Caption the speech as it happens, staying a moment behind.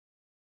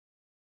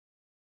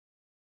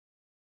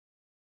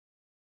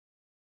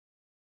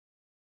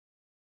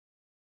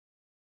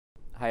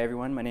Hi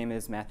everyone, my name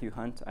is Matthew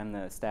Hunt. I'm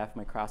the staff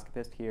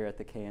microscopist here at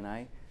the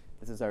KNI.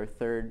 This is our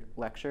third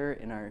lecture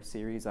in our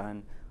series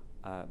on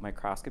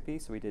microscopy.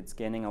 So we did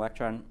scanning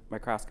electron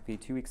microscopy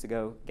 2 weeks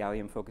ago,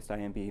 gallium focused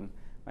ion beam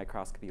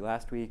microscopy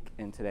last week,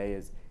 and today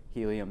is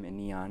helium and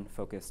neon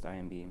focused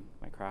ion beam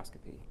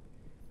microscopy.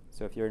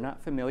 So if you're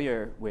not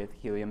familiar with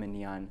helium and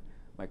neon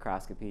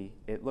microscopy,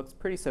 it looks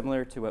pretty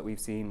similar to what we've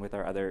seen with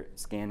our other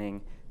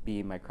scanning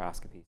beam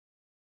microscopies.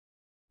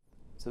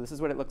 So this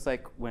is what it looks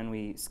like when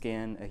we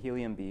scan a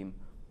helium beam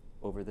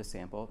over the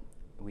sample.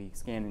 We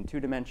scan in 2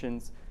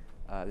 dimensions.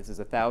 This is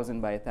 1,000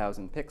 by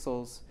 1,000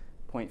 pixels,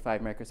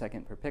 0.5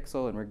 microsecond per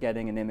pixel, and we're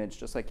getting an image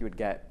just like you would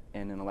get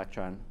in an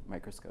electron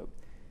microscope.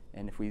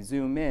 And if we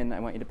zoom in, I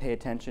want you to pay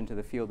attention to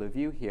the field of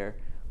view here,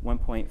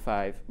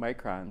 1.5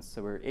 microns.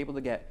 So we're able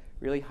to get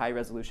really high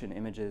resolution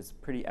images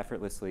pretty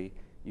effortlessly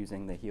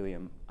using the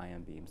helium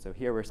ion beam. So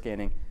here we're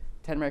scanning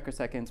 10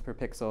 microseconds per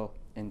pixel.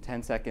 In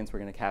 10 seconds, we're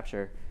going to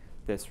capture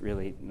this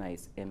really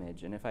nice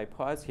image. And if I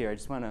pause here, I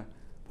just want to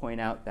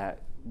point out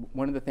that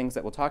one of the things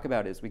that we'll talk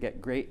about is we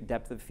get great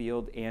depth of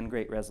field and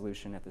great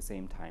resolution at the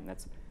same time.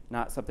 That's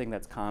not something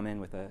that's common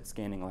with a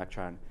scanning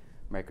electron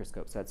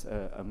microscope. So that's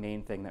a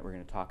main thing that we're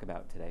going to talk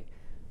about today.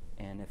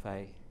 And if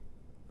I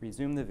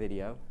resume the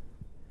video,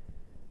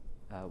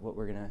 what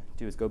we're going to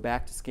do is go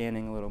back to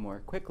scanning a little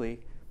more quickly.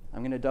 I'm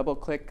going to double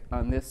click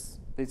on this.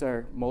 These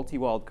are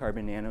multi-walled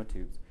carbon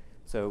nanotubes.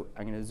 So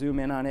I'm going to zoom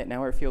in on it.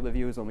 Now our field of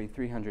view is only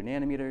 300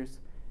 nanometers.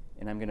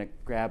 And I'm going to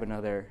grab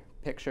another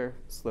picture,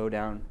 slow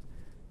down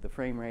the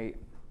frame rate,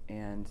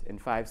 and in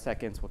 5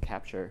 seconds we'll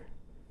capture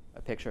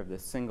a picture of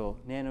this single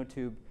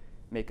nanotube,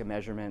 make a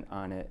measurement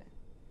on it,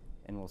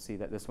 and we'll see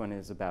that this one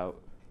is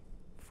about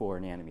 4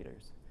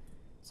 nanometers.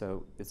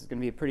 So this is going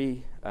to be a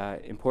pretty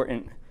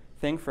important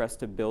thing for us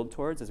to build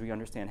towards as we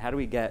understand how do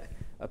we get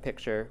a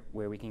picture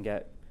where we can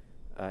get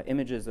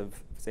images of,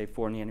 say,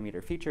 4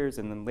 nanometer features,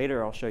 and then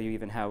later I'll show you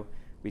even how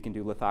we can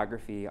do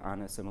lithography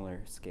on a similar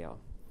scale.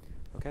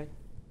 Okay?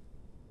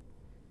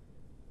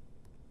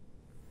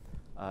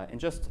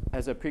 And just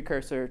as a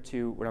precursor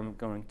to what I'm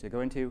going to go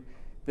into,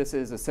 this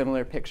is a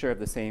similar picture of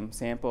the same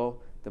sample,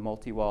 the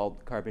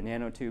multi-walled carbon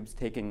nanotubes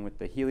taken with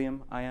the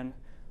helium ion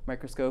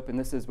microscope, and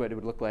this is what it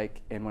would look like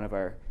in one of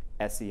our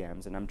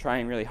SEMs. And I'm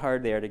trying really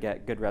hard there to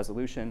get good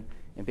resolution,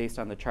 and based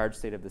on the charge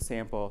state of the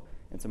sample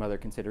and some other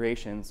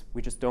considerations,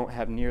 we just don't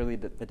have nearly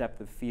the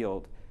depth of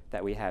field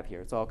that we have here.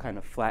 It's all kind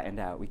of flattened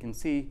out. We can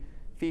see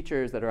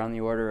features that are on the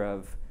order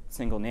of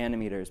single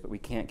nanometers, but we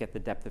can't get the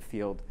depth of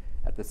field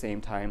at the same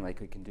time like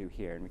we can do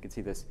here. And we can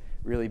see this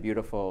really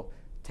beautiful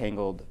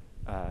tangled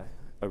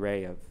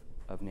array of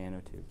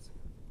nanotubes.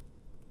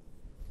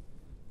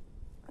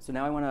 So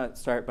now I want to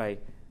start by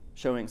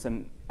showing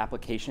some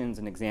applications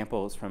and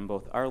examples from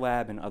both our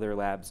lab and other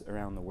labs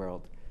around the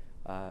world.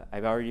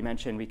 I've already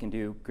mentioned we can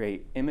do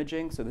great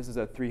imaging. So this is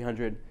a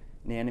 300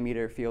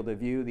 nanometer field of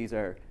view. These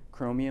are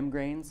chromium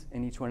grains,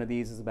 and each one of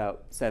these is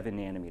about 7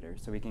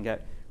 nanometers. So we can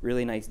get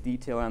really nice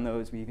detail on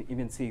those. We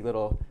even see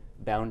little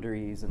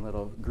boundaries and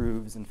little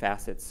grooves and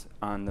facets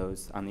on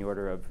those on the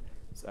order of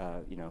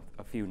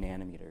a few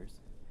nanometers.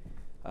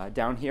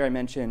 Down here I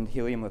mentioned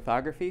helium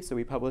lithography. So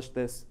we published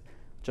this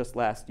just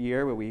last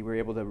year where we were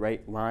able to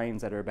write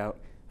lines that are about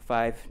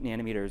 5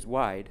 nanometers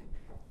wide.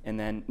 And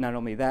then not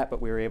only that,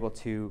 but we were able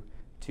to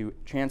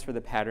transfer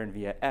the pattern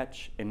via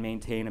etch and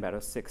maintain about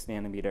a 6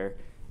 nanometer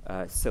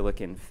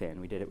silicon fin.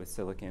 We did it with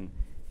silicon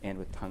and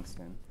with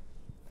tungsten.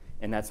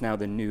 And that's now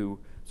the new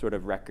sort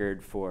of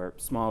record for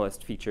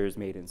smallest features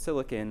made in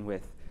silicon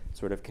with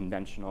sort of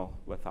conventional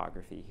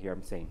lithography. Here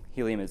I'm saying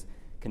helium is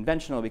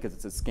conventional because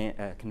it's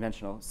a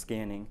conventional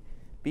scanning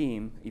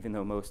beam, even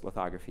though most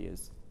lithography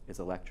is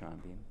electron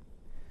beam.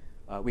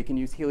 We can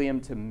use helium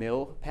to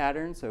mill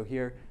patterns. So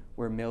here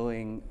we're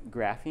milling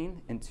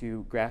graphene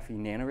into graphene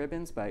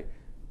nanoribbons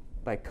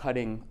by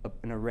cutting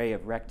an array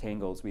of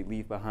rectangles. We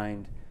leave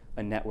behind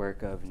a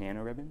network of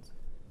nanoribbons.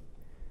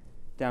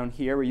 Down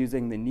here we're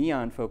using the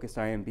neon focused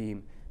ion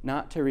beam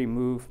not to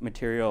remove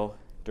material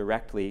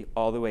directly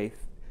all the way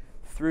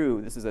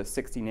through. This is a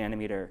 60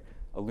 nanometer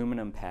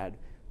aluminum pad,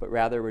 but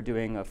rather we're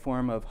doing a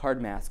form of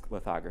hard mask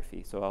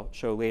lithography. So I'll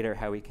show later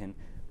how we can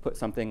put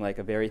something like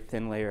a very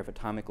thin layer of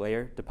atomic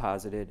layer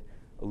deposited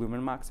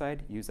aluminum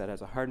oxide, use that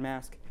as a hard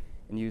mask,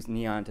 and use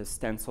neon to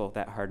stencil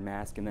that hard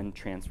mask and then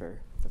transfer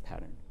the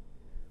pattern.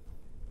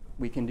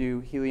 We can do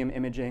helium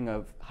imaging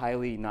of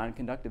highly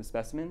non-conductive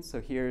specimens.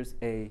 So here's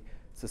a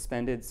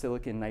suspended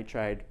silicon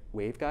nitride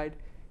waveguide.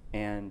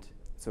 And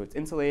so it's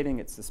insulating,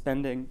 it's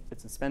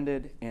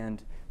suspended,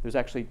 and there's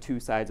actually 2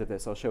 sides of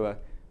this. I'll show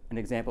an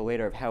example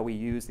later of how we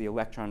use the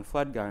electron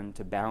flood gun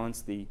to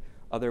balance the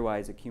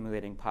otherwise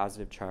accumulating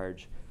positive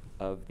charge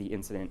of the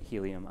incident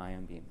helium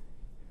ion beam.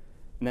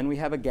 And then we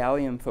have a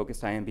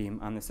gallium-focused ion beam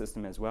on the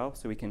system as well,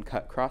 so we can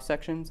cut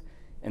cross-sections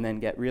and then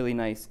get really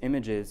nice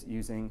images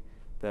using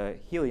the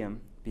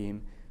helium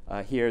beam.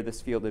 Here,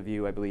 this field of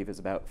view, I believe, is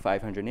about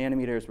 500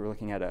 nanometers. We're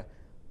looking at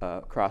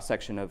a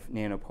cross-section of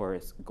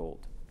nanoporous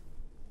gold.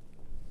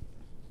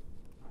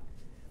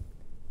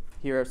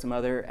 Here are some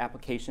other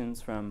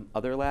applications from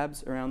other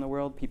labs around the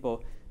world.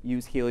 People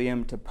use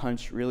helium to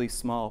punch really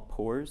small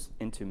pores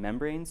into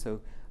membranes.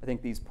 So I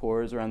think these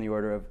pores are on the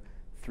order of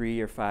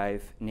 3 or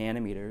 5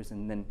 nanometers,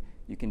 and then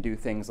you can do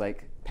things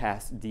like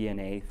pass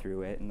DNA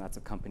through it, and lots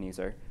of companies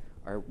are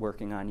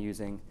working on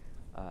using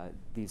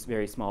these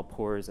very small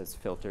pores as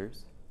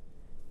filters.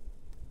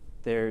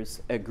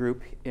 There's a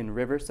group in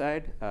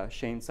Riverside,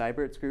 Shane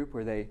Seibert's group,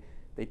 where they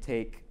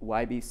take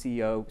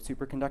YBCO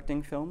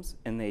superconducting films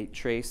and they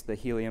trace the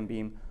helium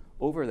beam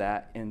over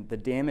that, and the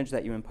damage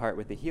that you impart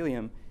with the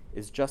helium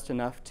is just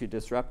enough to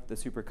disrupt the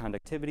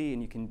superconductivity,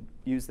 and you can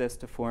use this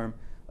to form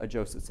a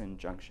Josephson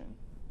junction.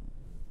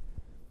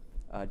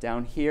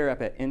 Down here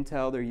up at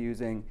Intel, they're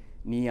using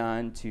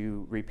neon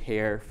to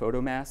repair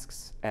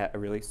photomasks at a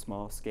really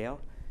small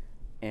scale,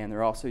 and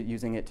they're also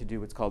using it to do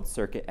what's called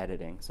circuit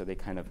editing. So they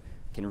kind of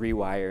can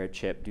rewire a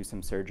chip, do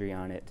some surgery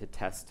on it to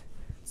test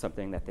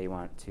something that they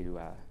want to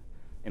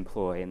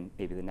employ in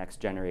maybe the next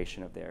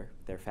generation of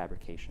their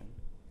fabrication.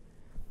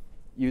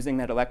 Using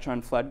that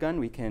electron flood gun,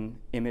 we can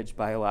image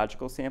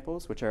biological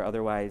samples, which are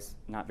otherwise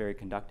not very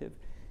conductive,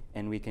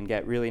 and we can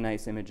get really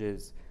nice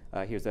images.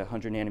 Here's a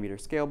 100 nanometer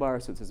scale bar,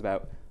 so this is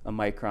about a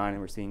micron, and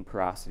we're seeing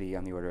porosity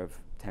on the order of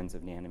tens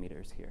of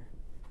nanometers here.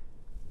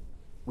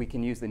 We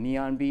can use the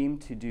neon beam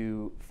to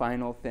do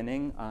final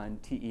thinning on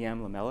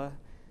TEM lamella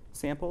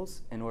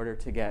samples in order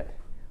to get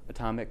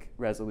atomic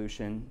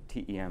resolution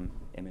TEM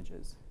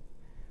images.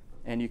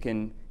 And you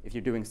can, if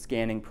you're doing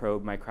scanning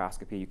probe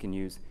microscopy, you can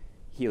use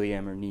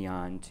helium or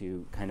neon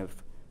to kind of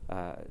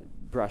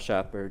brush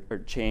up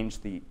or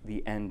change the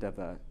end of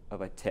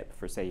a tip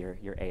for, say,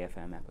 your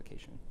AFM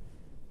application.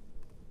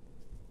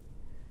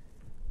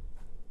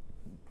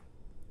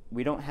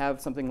 We don't have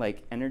something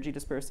like energy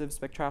dispersive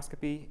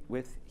spectroscopy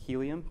with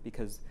helium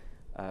because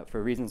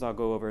for reasons I'll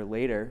go over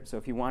later. So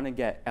if you want to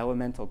get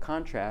elemental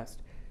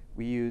contrast,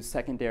 we use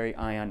secondary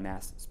ion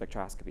mass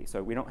spectroscopy.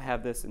 So we don't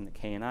have this in the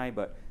KNI,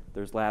 but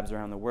there's labs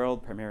around the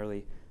world.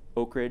 Primarily,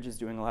 Oak Ridge is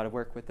doing a lot of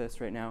work with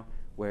this right now,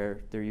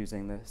 where they're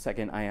using the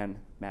second ion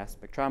mass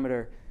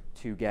spectrometer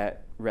to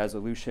get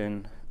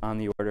resolution on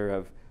the order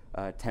of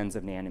tens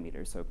of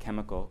nanometers, so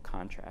chemical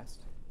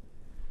contrast.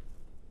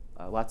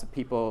 Lots of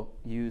people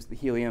use the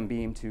helium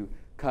beam to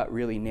cut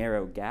really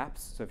narrow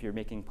gaps. So if you're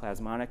making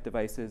plasmonic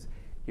devices,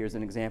 here's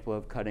an example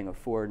of cutting a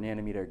 4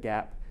 nanometer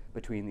gap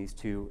between these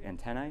two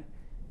antennae.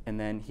 And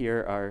then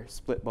here are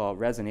split ball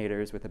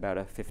resonators with about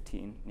a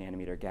 15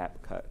 nanometer gap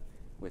cut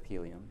with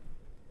helium.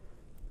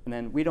 And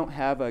then we don't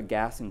have a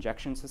gas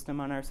injection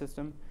system on our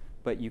system,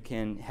 but you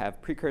can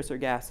have precursor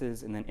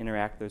gases and then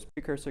interact those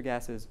precursor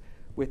gases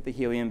with the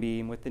helium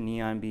beam, with the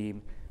neon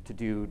beam, to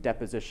do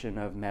deposition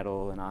of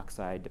metal and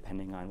oxide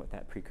depending on what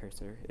that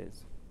precursor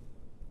is.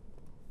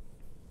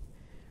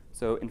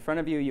 So in front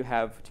of you, you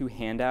have 2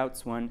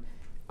 handouts. One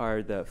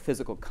are the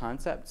physical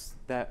concepts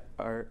that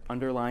are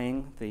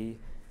underlying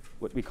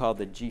what we call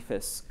the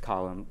GFIS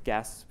column,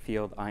 gas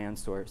field ion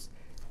source,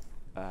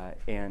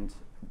 and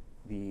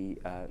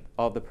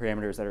all the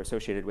parameters that are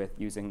associated with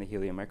using the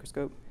helium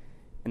microscope.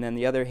 And then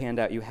the other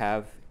handout you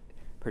have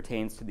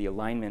pertains to the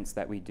alignments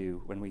that we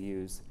do when we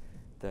use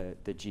the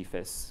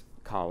GFIS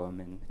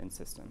column and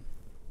system.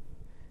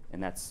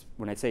 And that's,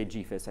 when I say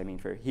GFIS, I mean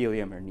for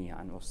helium or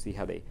neon. We'll see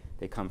how they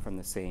come from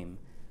the same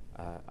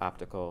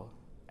optical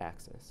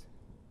axis.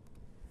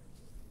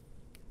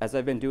 As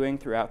I've been doing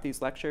throughout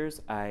these lectures,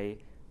 I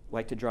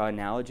like to draw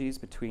analogies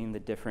between the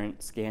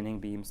different scanning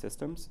beam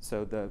systems.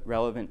 So the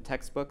relevant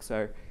textbooks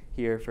are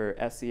here for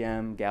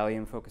SEM,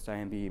 gallium focused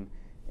ion beam,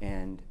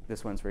 and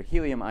this one's for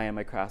helium ion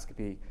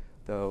microscopy,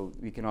 though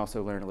we can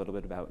also learn a little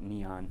bit about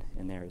neon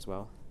in there as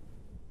well.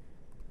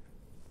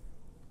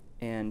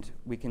 And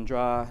we can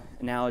draw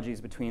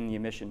analogies between the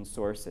emission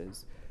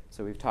sources.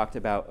 So we've talked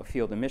about a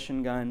field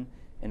emission gun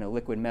and a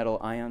liquid metal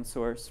ion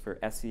source for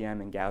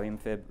SEM and gallium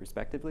FIB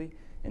respectively.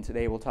 And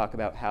today we'll talk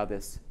about how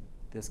this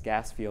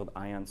gas field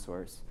ion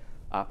source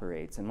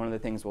operates. And one of the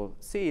things we'll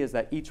see is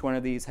that each one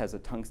of these has a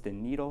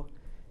tungsten needle,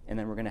 and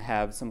then we're going to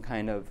have some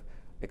kind of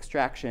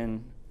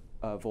extraction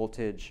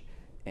voltage,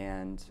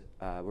 and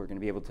we're going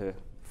to be able to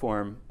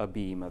form a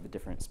beam of a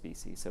different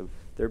species. So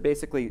they're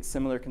basically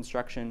similar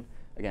construction.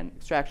 Again,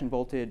 extraction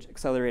voltage,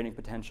 accelerating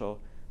potential,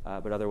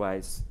 but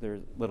otherwise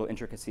there's little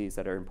intricacies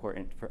that are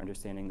important for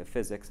understanding the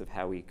physics of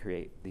how we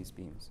create these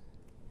beams.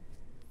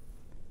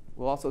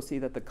 We'll also see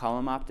that the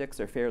column optics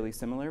are fairly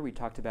similar. We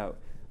talked about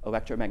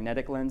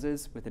electromagnetic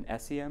lenses with an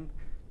SEM.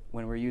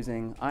 When we're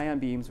using ion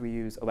beams, we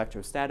use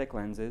electrostatic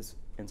lenses.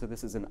 And so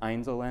this is an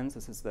Einzel lens.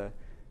 This is the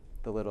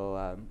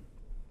little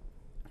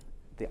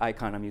the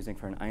icon I'm using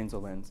for an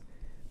Einzel lens.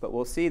 But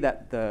we'll see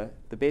that the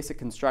basic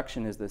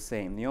construction is the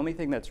same. The only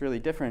thing that's really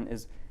different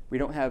is we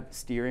don't have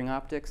steering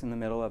optics in the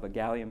middle of a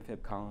gallium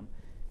FIB column.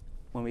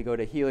 When we go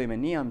to helium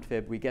and neon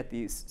FIB, we get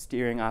these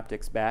steering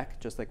optics back,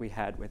 just like we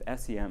had with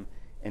SEM.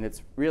 And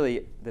it's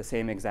really the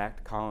same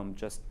exact column,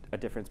 just a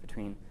difference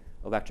between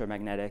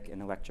electromagnetic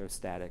and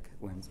electrostatic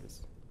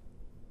lenses.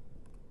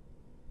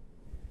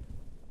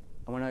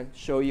 I want to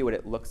show you what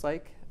it looks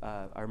like,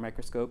 our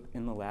microscope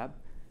in the lab.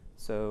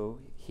 So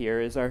here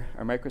is our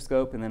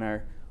microscope and then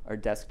our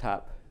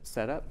desktop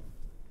setup.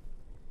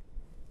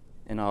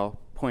 And I'll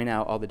point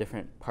out all the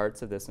different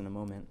parts of this in a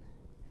moment.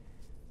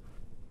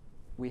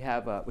 We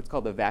have what's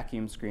called a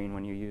vacuum screen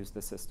when you use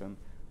the system.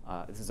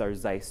 This is our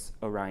Zeiss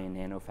Orion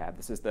NanoFab.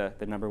 This is the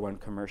 #1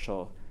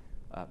 commercial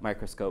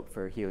microscope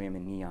for helium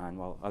and neon.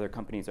 While other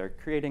companies are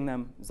creating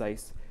them,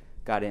 Zeiss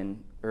got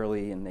in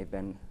early, and they've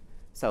been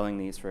selling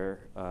these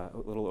for a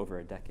little over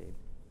a decade.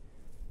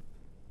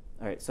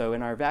 All right, so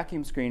in our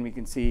vacuum screen, we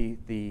can see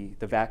the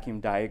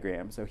vacuum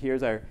diagram. So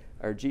here's our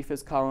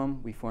Ga-FIB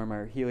column. We form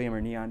our helium or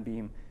neon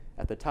beam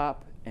at the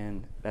top,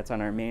 and that's on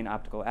our main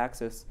optical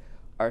axis.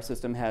 Our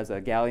system has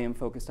a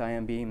gallium-focused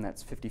ion beam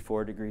that's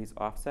 54 degrees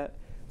offset.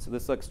 So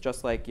this looks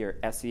just like your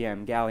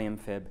SEM gallium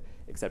FIB,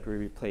 except we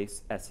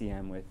replace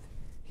SEM with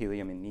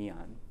helium and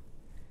neon.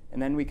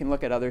 And then we can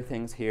look at other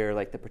things here,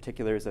 like the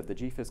particulars of the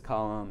Ga-FIB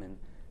column and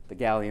the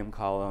gallium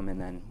column. And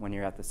then when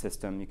you're at the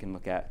system, you can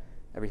look at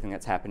everything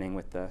that's happening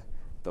with the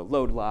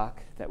load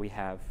lock that we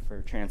have for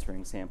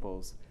transferring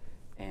samples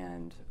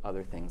and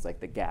other things like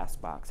the gas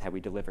box, how we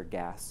deliver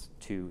gas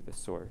to the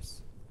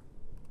source.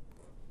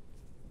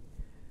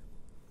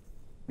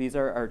 These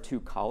are our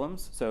two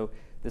columns. So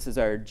this is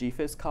our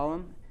Ga-FIB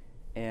column,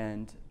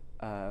 and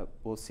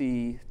we'll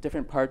see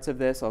different parts of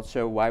this. I'll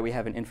show why we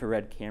have an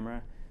infrared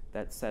camera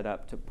that's set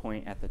up to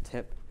point at the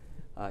tip.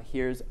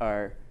 Here's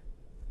our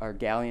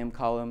gallium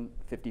column,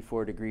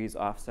 54 degrees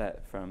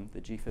offset from the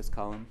Ga-FIB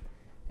column.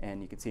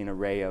 And you can see an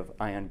array of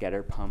ion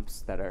getter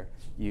pumps that are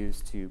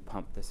used to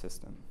pump the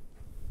system.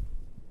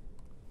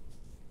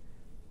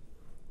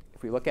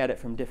 If we look at it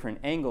from different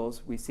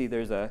angles, we see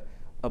there's a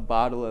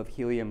bottle of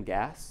helium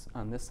gas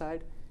on this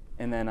side,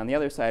 and then on the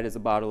other side is a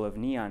bottle of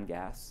neon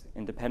gas.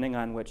 And depending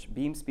on which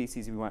beam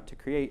species we want to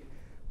create,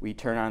 we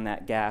turn on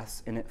that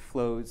gas, and it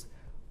flows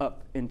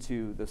up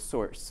into the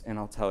source. And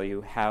I'll tell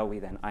you how we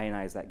then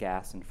ionize that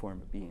gas and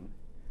form a beam.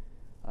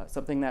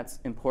 Something that's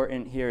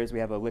important here is we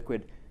have a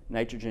liquid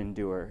nitrogen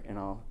dewar, and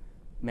I'll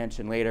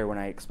mention later when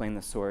I explain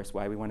the source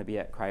why we want to be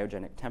at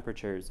cryogenic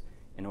temperatures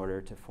in order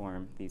to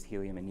form these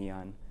helium and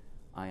neon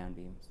ion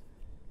beams.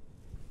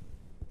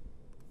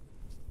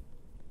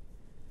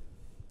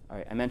 All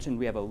right, I mentioned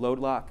we have a load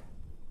lock.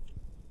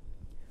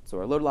 So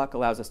our load lock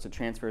allows us to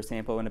transfer a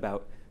sample in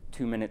about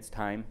 2 minutes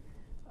time.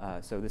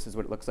 So this is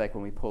what it looks like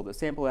when we pull the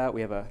sample out. We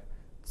have a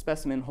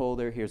specimen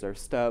holder. Here's our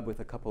stub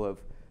with a couple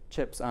of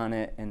chips on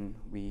it, and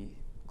we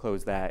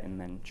close that and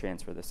then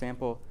transfer the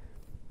sample.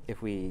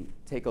 If we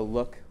take a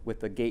look with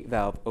the gate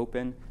valve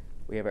open,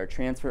 we have our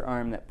transfer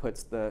arm that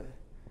puts the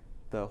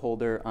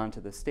holder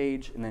onto the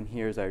stage, and then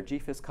here's our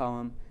Ga-FIB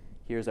column.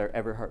 Here's our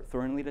Everhart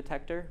Thornley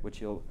detector,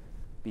 which you'll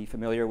be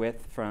familiar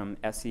with from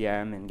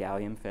SEM and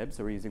gallium FIB,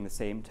 so we're using the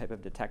same type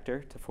of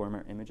detector to form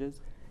our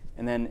images.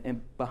 And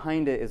then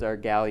behind it is our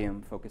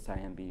gallium focused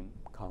ion beam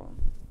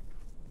column.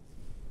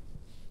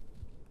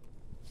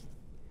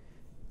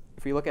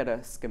 If we look at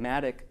a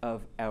schematic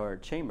of our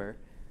chamber,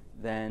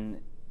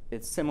 then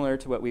it's similar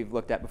to what we've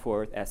looked at before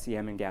with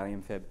SEM and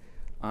gallium FIB.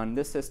 On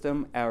this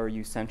system, our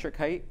eccentric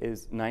height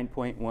is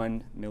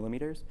 9.1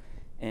 millimeters,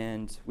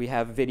 and we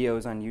have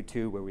videos on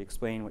YouTube where we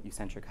explain what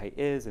eccentric height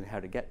is and how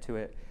to get to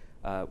it.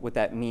 What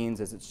that means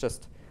is it's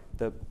just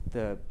the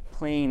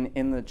plane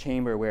in the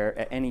chamber where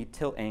at any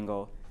tilt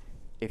angle,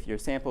 if your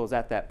sample is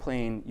at that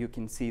plane, you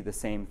can see the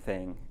same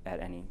thing at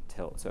any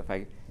tilt. So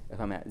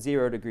if I'm at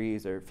 0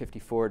 degrees or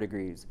 54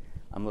 degrees,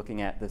 I'm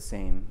looking at the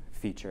same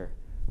feature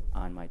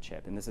on my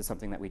chip. And this is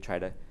something that we try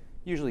to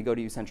usually go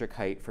to eccentric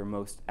height for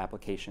most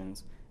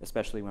applications,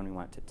 especially when we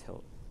want to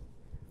tilt.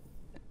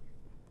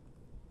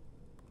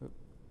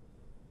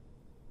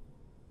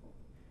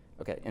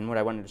 Okay, and what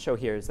I wanted to show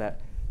here is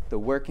that the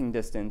working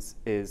distance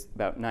is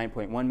about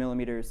 9.1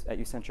 millimeters at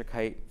eccentric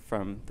height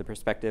from the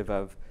perspective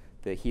of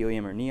the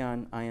helium or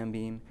neon ion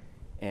beam,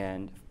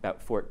 and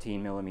about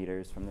 14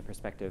 millimeters from the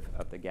perspective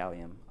of the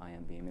gallium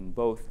ion beam. And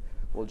both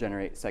will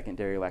generate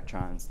secondary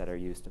electrons that are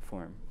used to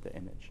form the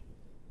image.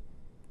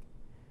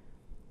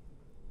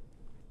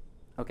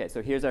 Okay,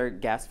 so here's our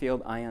gas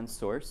field ion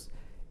source.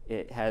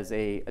 It has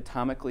a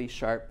atomically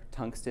sharp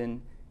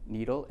tungsten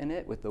needle in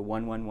it with the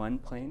 111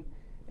 plane,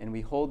 and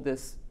we hold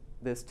this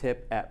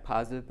tip at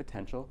positive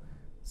potential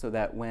so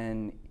that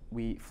when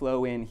we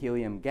flow in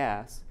helium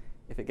gas,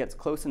 if it gets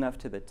close enough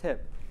to the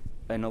tip,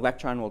 an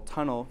electron will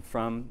tunnel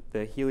from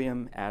the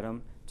helium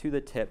atom to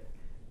the tip,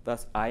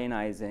 thus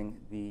ionizing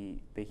the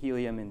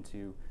helium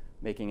into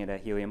making it a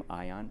helium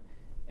ion.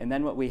 And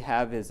then what we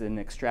have is an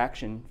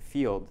extraction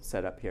field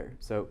set up here.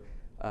 So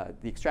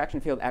the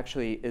extraction field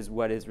actually is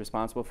what is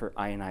responsible for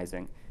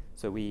ionizing.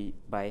 So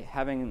by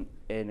having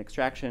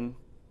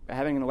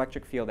an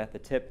electric field at the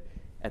tip,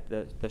 at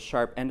the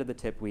sharp end of the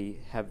tip,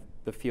 we have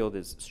the field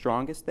is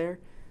strongest there.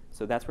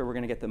 So that's where we're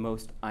going to get the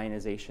most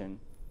ionization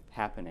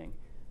happening.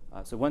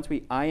 So once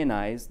we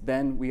ionize,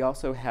 then we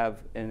also have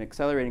an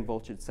accelerating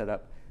voltage set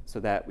up so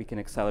that we can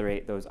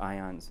accelerate those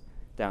ions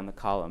down the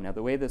column. Now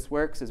the way this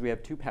works is we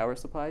have two power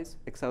supplies,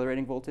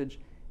 accelerating voltage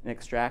and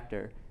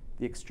extractor.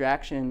 The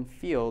extraction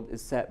field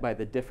is set by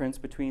the difference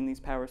between these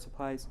power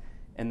supplies,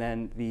 And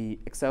then the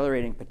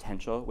accelerating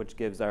potential, which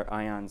gives our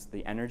ions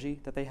the energy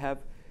that they have,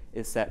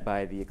 is set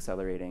by the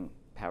accelerating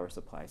power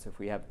supply. So if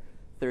we have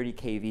 30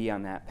 kV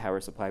on that power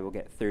supply, we'll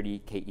get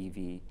 30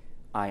 keV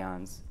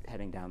ions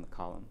heading down the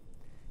column.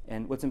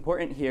 And what's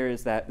important here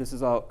is that this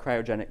is all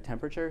cryogenic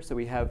temperature. So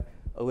we have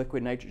a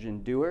liquid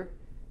nitrogen dewar,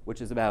 which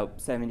is about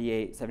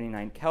 78,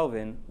 79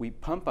 Kelvin. We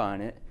pump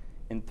on it,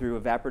 and through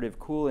evaporative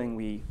cooling,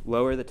 we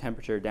lower the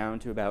temperature down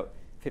to about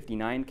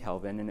 59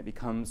 Kelvin, and it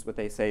becomes what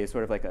they say is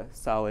sort of like a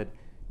solid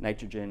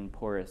nitrogen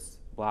porous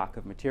block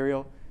of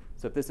material.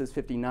 So if this is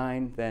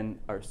 59, then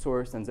our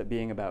source ends up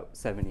being about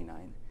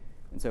 79.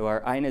 And so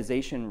our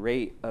ionization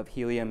rate of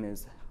helium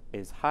is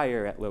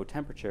higher at low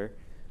temperature.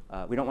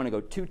 We don't want to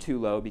go too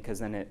low because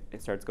then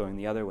it starts going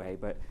the other way.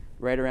 But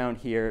right around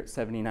here,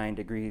 79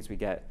 degrees, we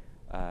get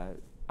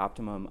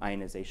optimum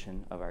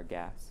ionization of our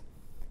gas.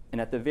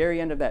 And at the very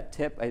end of that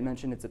tip, I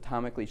mentioned it's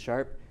atomically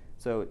sharp.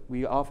 So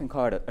we often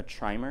call it a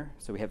trimer.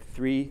 So we have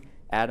 3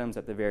 atoms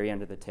at the very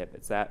end of the tip.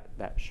 It's that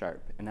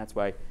sharp. And that's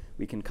why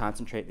we can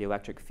concentrate the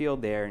electric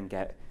field there and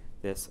get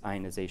this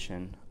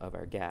ionization of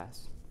our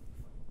gas.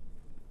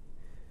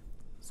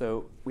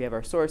 So we have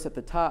our source at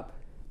the top.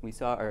 We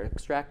saw our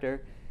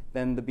extractor.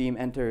 Then the beam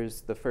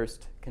enters the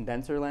first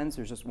condenser lens.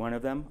 There's just one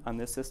of them on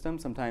this system.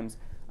 Sometimes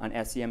on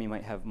SEM you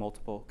might have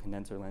multiple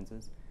condenser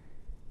lenses.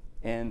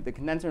 And the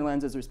condenser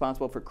lens is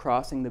responsible for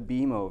crossing the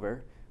beam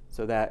over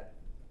so that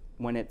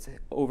when it's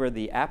over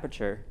the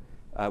aperture,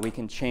 we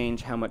can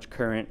change how much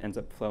current ends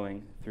up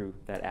flowing through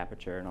that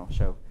aperture, and I'll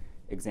show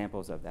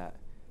examples of that.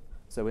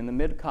 So in the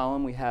mid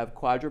column, we have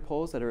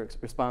quadrupoles that are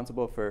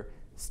responsible for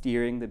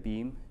steering the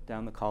beam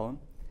down the column.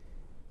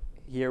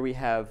 Here we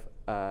have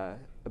a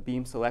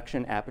beam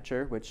selection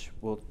aperture, which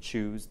will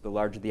choose, the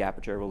larger the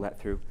aperture, will let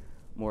through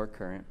more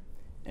current.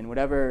 And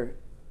whatever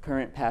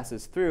current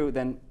passes through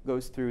then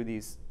goes through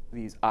these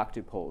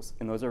octupoles,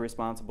 and those are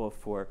responsible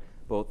for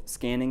both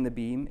scanning the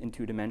beam in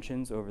 2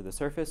 dimensions over the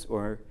surface,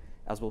 or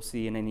as we'll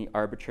see in any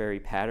arbitrary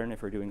pattern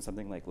if we're doing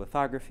something like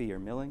lithography or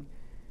milling.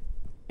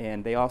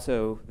 And they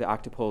also, the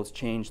octupoles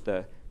change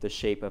the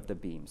shape of the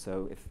beam.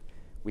 So if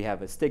we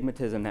have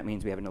astigmatism, that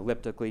means we have an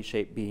elliptically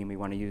shaped beam. We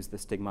want to use the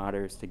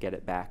stigmators to get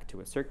it back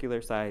to a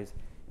circular size,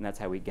 and that's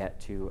how we get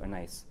to a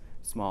nice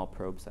small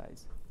probe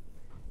size.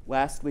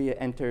 Lastly, it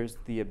enters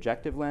the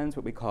objective lens,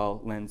 what we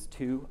call lens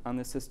 2 on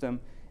the system,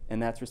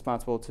 and that's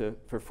responsible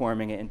for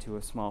forming it into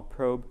a small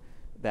probe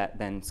that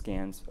then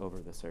scans over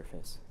the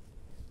surface.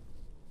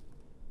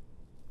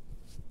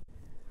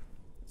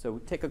 So we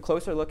take a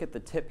closer look at the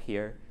tip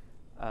here.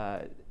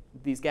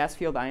 These gas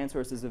field ion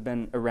sources have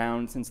been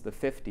around since the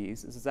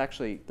 50s. This is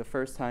actually the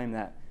first time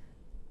that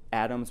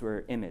atoms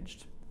were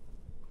imaged.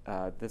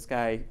 This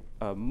guy,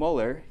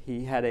 Muller,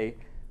 he had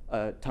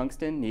a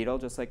tungsten needle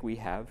just like we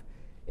have,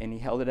 and he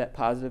held it at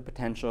positive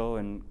potential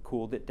and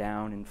cooled it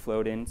down and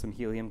flowed in some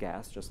helium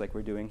gas just like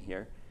we're doing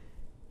here.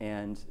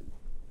 And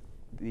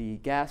the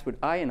gas would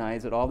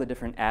ionize at all the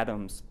different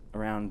atoms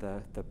around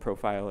the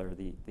profile or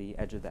the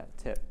edge of that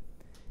tip.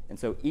 And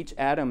so each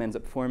atom ends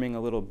up forming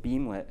a little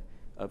beamlet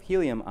of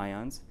helium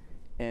ions,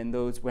 and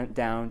those went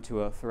down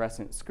to a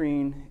fluorescent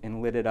screen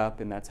and lit it up,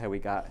 and that's how we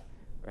got,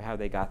 or how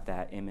they got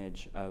that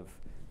image of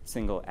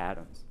single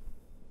atoms.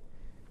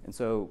 And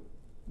so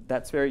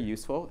that's very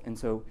useful, and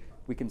so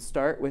we can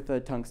start with a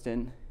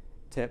tungsten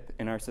tip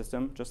in our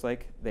system, just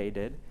like they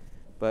did,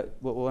 but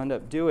what we'll end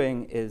up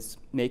doing is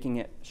making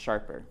it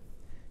sharper,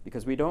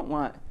 because we don't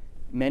want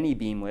many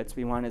beamlets.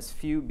 We want as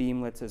few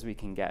beamlets as we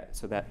can get,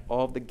 so that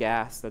all of the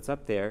gas that's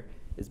up there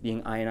is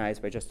being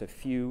ionized by just a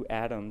few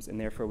atoms, and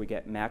therefore we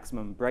get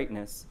maximum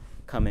brightness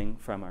coming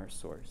from our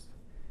source.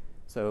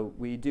 So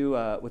we do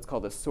what's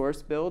called a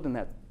source build, and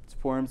that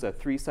forms a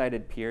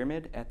 3-sided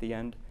pyramid at the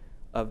end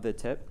of the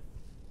tip.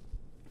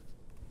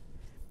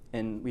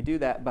 And we do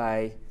that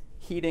by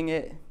heating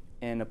it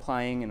and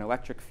applying an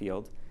electric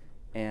field,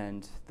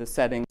 and the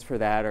settings for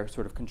that are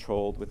sort of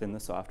controlled within the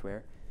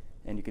software.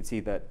 And you can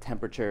see the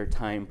temperature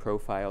time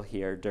profile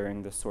here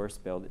during the source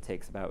build. It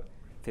takes about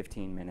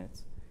 15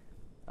 minutes.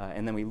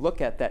 And then we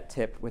look at that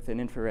tip with an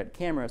infrared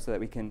camera so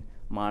that we can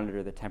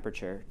monitor the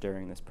temperature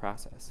during this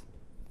process.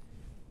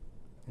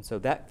 And so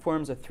that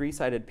forms a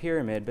 3-sided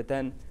pyramid, but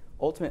then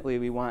ultimately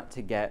we want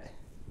to get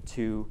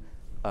to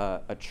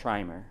a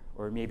trimer,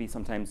 or maybe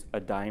sometimes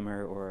a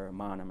dimer or a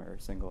monomer,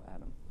 single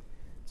atom.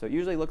 So it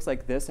usually looks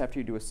like this after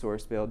you do a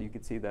source build. You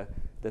can see the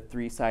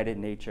 3-sided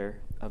nature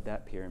of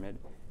that pyramid.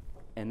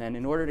 And then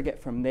in order to get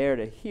from there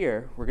to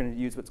here, we're going to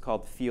use what's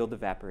called field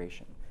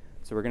evaporation.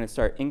 So we're going to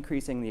start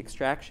increasing the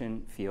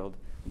extraction field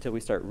until we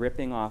start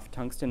ripping off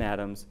tungsten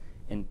atoms,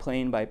 and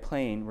plane by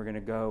plane, we're going to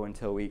go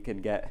until we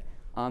can get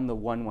on the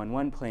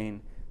 1-1-1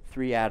 plane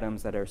 3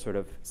 atoms that are sort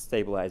of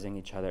stabilizing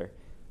each other,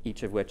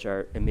 each of which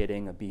are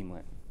emitting a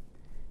beamlet.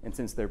 And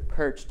since they're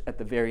perched at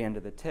the very end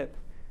of the tip,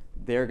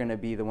 they're going to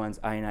be the ones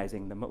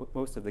ionizing the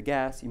most of the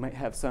gas. You might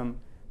have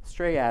some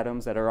stray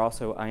atoms that are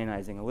also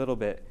ionizing a little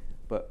bit,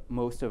 but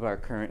most of our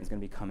current is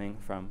going to be coming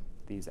from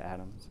these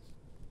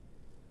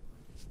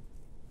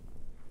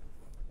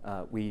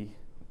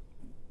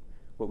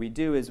what we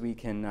do is we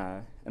can,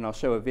 and I'll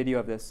show a video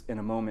of this in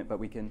a moment, but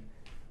we can,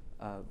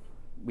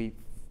 we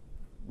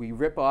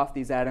rip off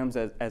these atoms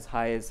as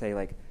high as, say,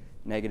 like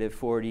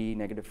 -40,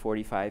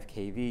 -45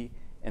 keV,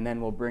 and then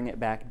we'll bring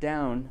it back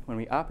down when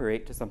we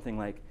operate to something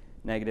like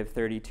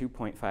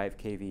 -32.5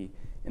 keV.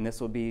 And this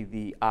will be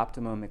the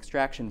optimum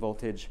extraction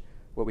voltage,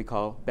 what we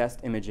call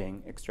best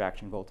imaging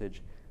extraction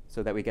voltage,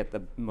 so that we get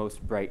the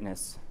most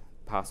brightness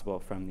possible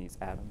from these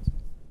atoms.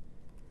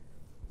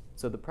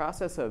 So the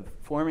process of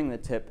forming the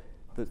tip,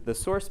 the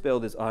source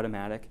build is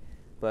automatic,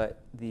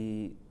 but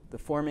the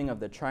forming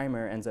of the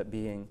trimer ends up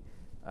being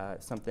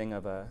something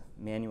of a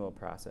manual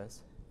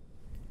process.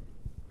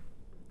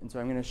 And so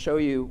I'm going to show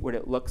you what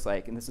it looks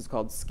like, and this is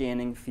called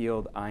scanning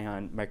field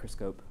ion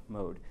microscope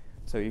mode.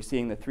 So you're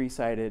seeing the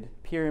three-sided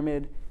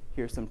pyramid.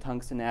 Here's some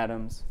tungsten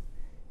atoms.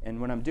 And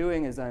what I'm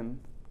doing is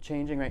I'm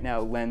changing right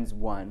now lens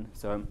 1.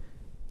 So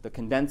the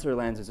condenser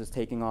lens is just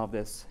taking all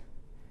this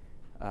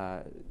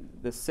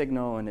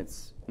signal, and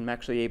I'm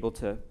actually able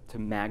to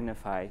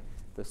magnify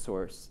the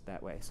source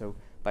that way. So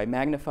by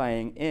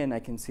magnifying in, I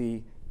can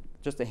see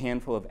just a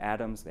handful of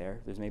atoms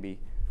there. There's maybe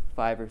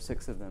 5 or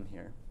 6 of them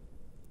here.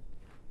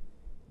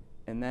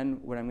 And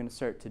then what I'm going to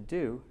start to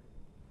do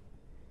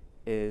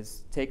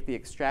is take the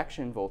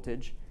extraction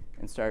voltage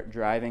and start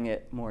driving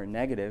it more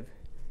negative,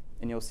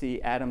 and you'll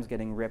see atoms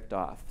getting ripped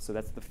off. So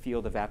that's the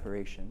field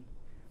evaporation.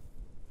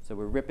 So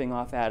we're ripping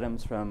off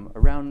atoms from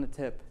around the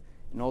tip,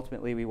 and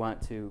ultimately we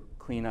want to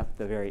clean up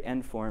the very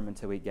end form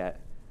until we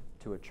get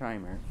to a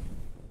trimer.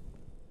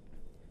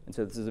 And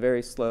so this is a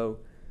very slow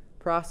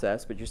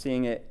process, but you're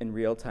seeing it in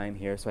real time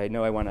here. So I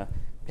know I want to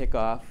pick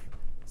off,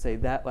 say,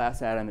 that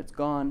last atom, it's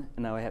gone,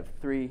 and now I have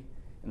 3,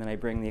 and then I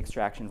bring the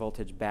extraction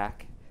voltage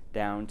back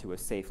down to a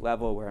safe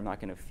level where I'm not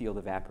going to field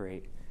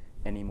evaporate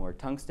any more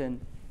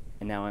tungsten.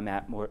 And now I'm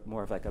at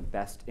more of like a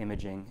best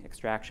imaging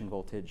extraction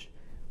voltage,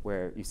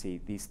 where you see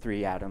these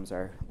 3 atoms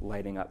are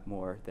lighting up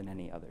more than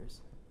any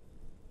others.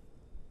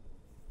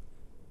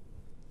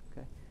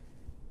 Okay.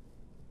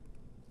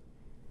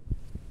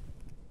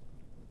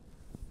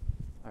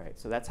 All right,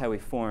 so that's how we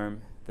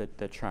form the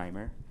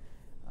trimer.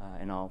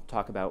 And I'll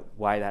talk about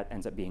why that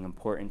ends up being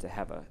important to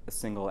have a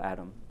single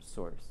atom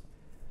source.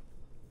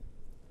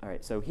 All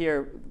right, so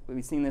here,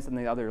 we've seen this in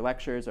the other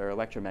lectures, our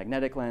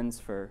electromagnetic lens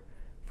for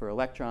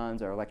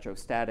electrons, our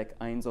electrostatic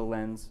Einzel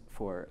lens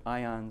for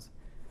ions.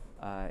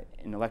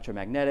 In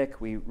electromagnetic,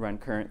 we run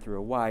current through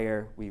a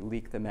wire. We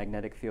leak the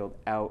magnetic field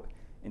out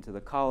into the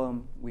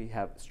column. We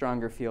have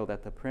stronger field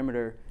at the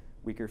perimeter,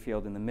 weaker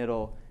field in the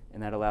middle,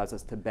 and that allows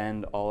us to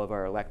bend all of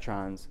our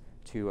electrons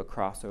to a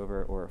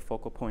crossover or a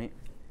focal point.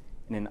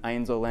 And in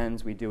Einzel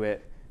lens, we do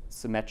it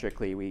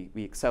symmetrically.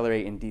 We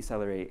accelerate and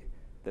decelerate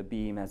the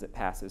beam as it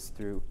passes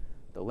through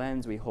the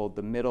lens. We hold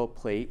the middle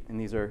plate, and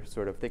these are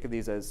sort of, think of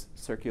these as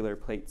circular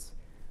plates.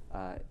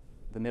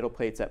 The middle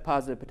plate's at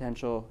positive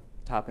potential,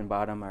 top and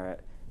bottom are at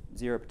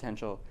 0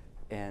 potential,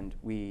 and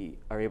we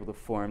are able to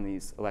form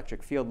these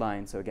electric field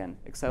lines. So again,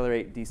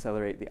 accelerate,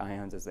 decelerate the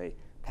ions as they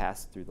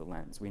pass through the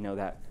lens. We know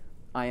that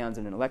ions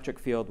in an electric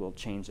field will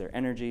change their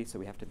energy, so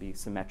we have to be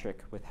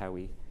symmetric with how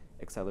we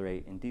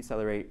accelerate and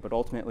decelerate. But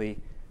ultimately,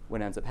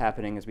 what ends up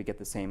happening is we get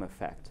the same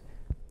effect.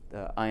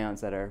 The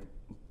ions that are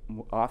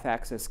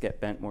off-axis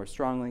get bent more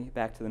strongly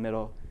back to the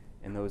middle,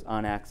 and those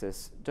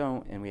on-axis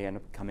don't, and we end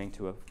up coming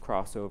to a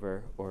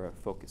crossover or a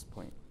focus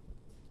point.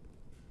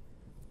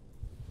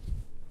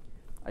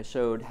 I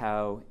showed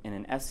how in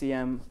an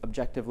SEM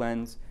objective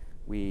lens,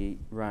 we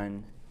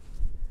run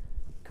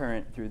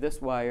current through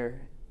this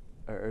wire,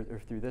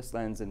 or through this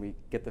lens, and we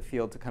get the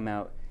field to come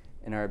out,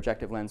 and our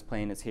objective lens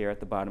plane is here at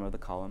the bottom of the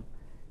column.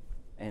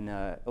 In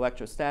an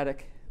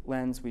electrostatic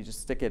lens, we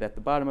just stick it at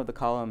the bottom of the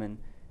column,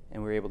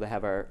 and we're able to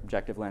have our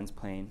objective lens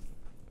plane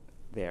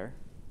there.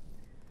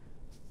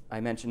 I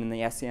mentioned in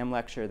the SEM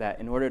lecture that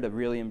in order to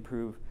really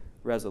improve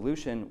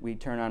resolution, we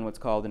turn on what's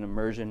called an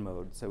immersion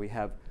mode. So we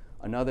have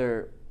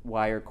another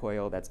wire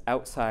coil that's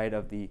outside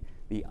of the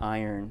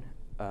iron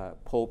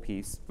pole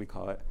piece, we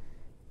call it.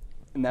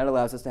 And that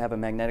allows us to have a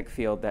magnetic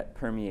field that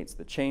permeates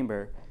the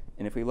chamber.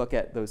 And if we look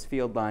at those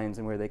field lines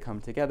and where they come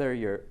together,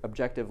 your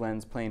objective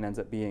lens plane ends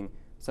up being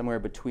somewhere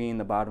between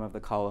the bottom of the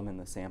column and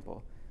the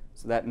sample.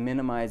 So that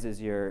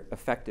minimizes your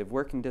effective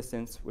working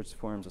distance, which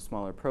forms a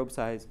smaller probe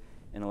size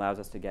and allows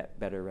us to get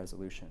better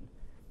resolution.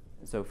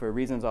 So for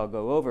reasons I'll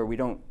go over, we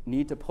don't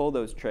need to pull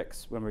those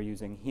tricks when we're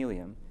using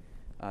helium.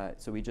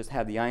 So we just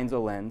have the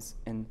Einzel lens,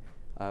 and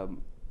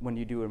when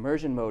you do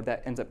immersion mode,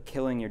 that ends up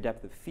killing your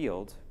depth of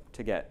field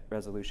to get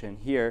resolution.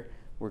 Here,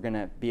 we're going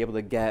to be able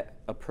to get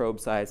a probe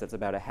size that's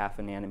about 0.5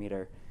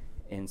 nanometer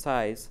in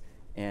size,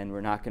 and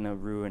we're not going to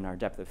ruin our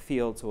depth of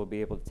field, so we'll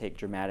be able to take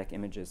dramatic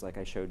images like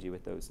I showed you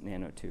with those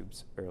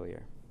nanotubes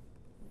earlier.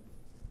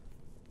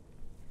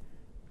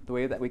 The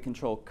way that we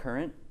control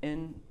current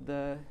in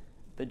the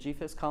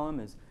GFIS column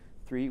is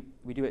we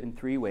do it in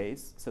 3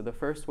 ways. So the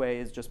first way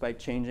is just by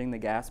changing the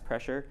gas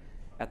pressure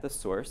at the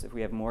source. If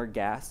we have more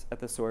gas at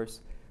the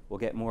source, we'll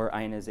get more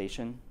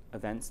ionization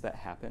events that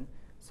happen.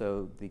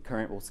 So the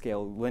current will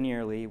scale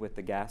linearly with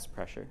the gas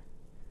pressure.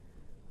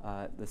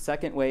 The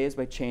second way is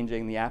by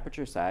changing the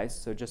aperture size.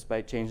 So just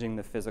by changing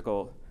the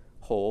physical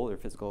hole or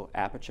physical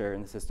aperture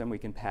in the system, we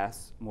can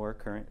pass more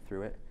current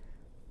through it.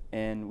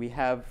 And we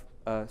have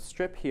a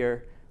strip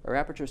here, our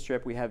aperture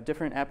strip. We have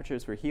different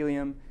apertures for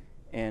helium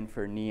and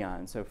for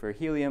neon. So for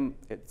helium,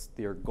 it's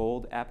their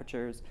gold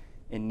apertures.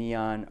 In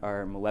neon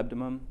are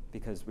molybdenum,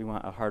 because we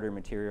want a harder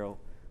material,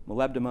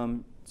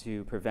 molybdenum,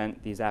 to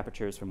prevent these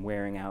apertures from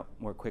wearing out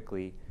more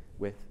quickly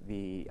with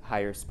the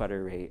higher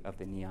sputter rate of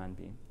the neon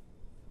beam.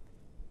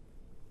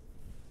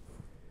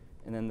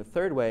 And then the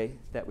third way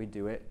that we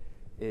do it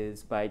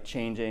is by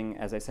changing,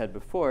 as I said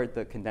before,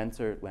 the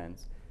condenser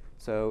lens.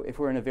 So if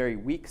we're in a very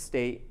weak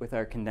state with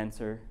our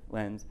condenser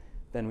lens,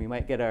 then we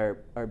might get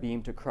our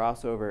beam to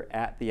cross over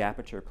at the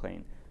aperture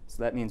plane.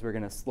 So that means we're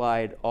going to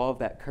slide all of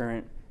that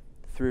current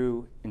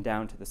through and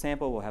down to the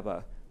sample. We'll have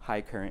a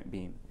high current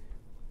beam.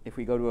 If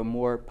we go to a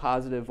more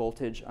positive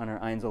voltage on our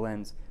Einzel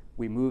lens,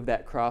 we move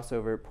that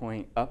crossover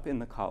point up in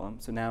the column.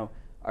 So now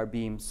our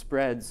beam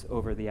spreads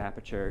over the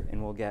aperture,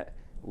 and we'll get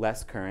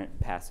less current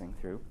passing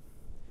through.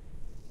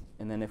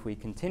 And then if we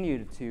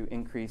continue to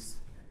increase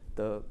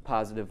the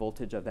positive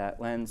voltage of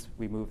that lens,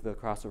 we move the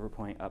crossover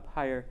point up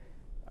higher.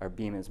 Our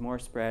beam is more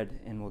spread,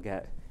 and we'll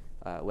get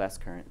less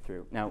current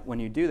through. Now, when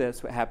you do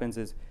this, what happens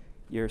is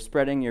you're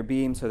spreading your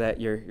beam so that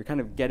you're kind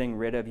of getting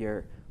rid of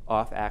your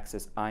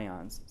off-axis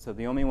ions. So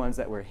the only ones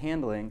that we're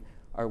handling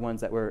are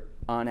ones that were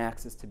on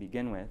axis to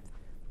begin with.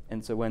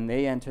 And so when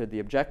they enter the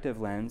objective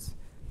lens,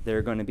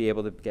 they're going to be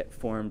able to get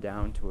formed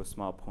down to a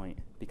small point,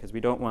 because we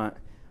don't want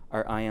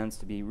our ions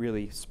to be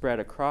really spread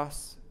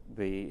across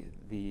the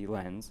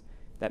lens.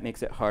 That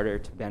makes it harder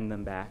to bend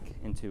them back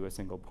into a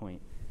single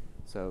point.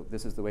 So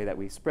this is the way that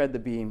we spread the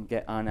beam,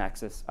 get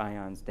on-axis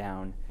ions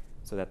down,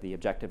 so that the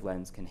objective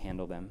lens can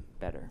handle them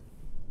better.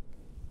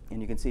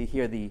 And you can see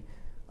here the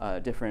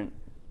different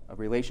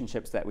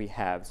relationships that we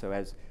have. So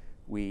as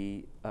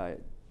we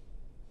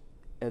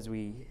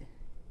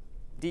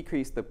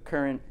decrease the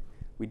current,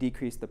 we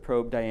decrease the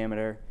probe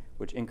diameter,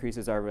 which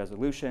increases our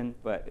resolution,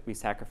 but we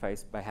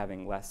sacrifice by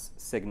having less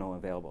signal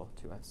available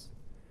to us.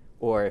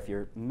 Or if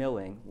you're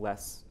milling,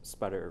 less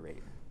sputter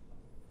rate.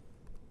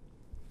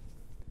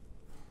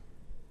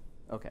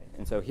 Okay,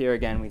 and so here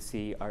again we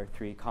see our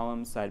three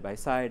columns side by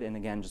side, and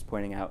again just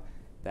pointing out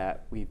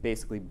that we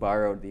basically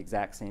borrowed the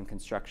exact same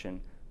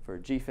construction for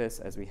GFIS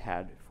as we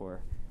had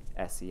for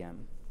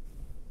SEM.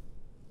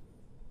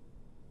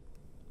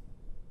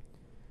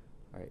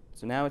 All right,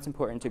 so now it's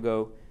important to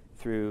go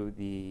through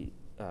the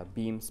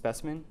beam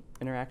specimen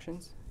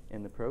interactions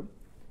in the probe.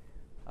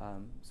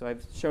 So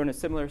I've shown a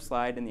similar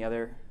slide in the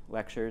other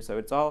lectures. So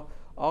it's all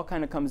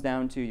kind of comes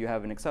down to you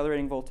have an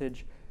accelerating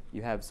voltage,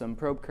 you have some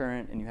probe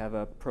current, and you have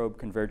a probe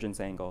convergence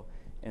angle.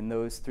 And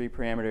those three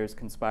parameters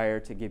conspire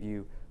to give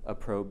you a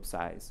probe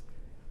size.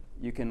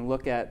 You can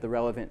look at the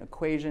relevant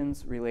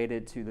equations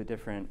related to the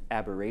different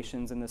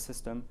aberrations in the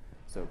system.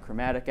 So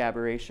chromatic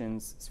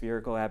aberrations,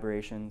 spherical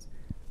aberrations,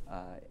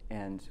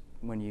 and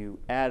when you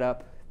add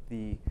up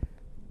the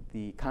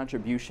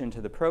contribution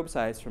to the probe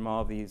size from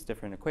all of these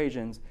different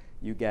equations,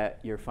 you get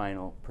your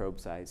final probe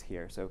size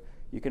here. So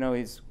you can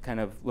always kind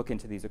of look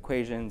into these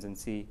equations and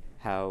see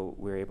how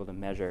we're able to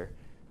measure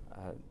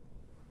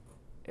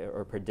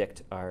or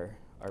predict our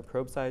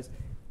probe size.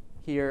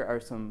 Here are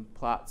some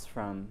plots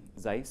from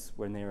Zeiss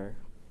when they were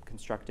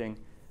constructing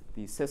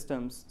these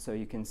systems. So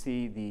you can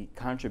see the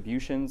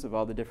contributions of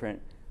all the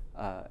different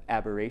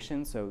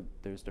aberrations. So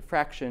there's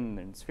diffraction,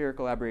 and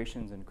spherical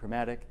aberrations, and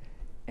chromatic.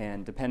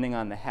 And depending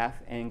on the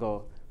half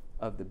angle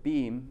of the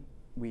beam,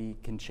 we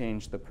can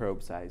change the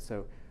probe size.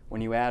 So when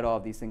you add all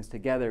of these things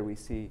together, we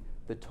see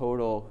the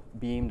total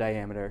beam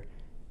diameter,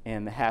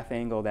 and the half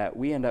angle that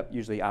we end up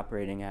usually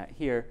operating at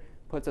here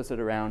puts us at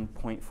around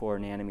 0.4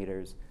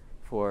 nanometers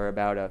for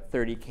about a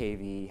 30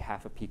 kV,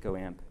 half a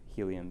picoamp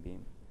helium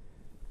beam.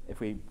 If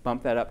we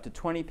bump that up to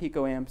 20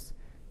 picoamps,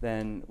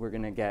 then we're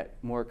going to get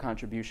more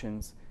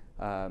contributions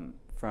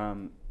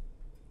from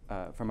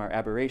our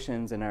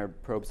aberrations, and our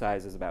probe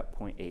size is about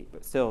 0.8,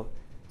 but still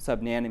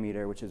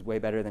sub-nanometer, which is way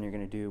better than you're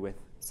going to do with,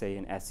 say,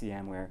 an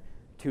SEM, where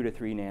 2 to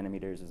 3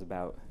 nanometers is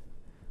about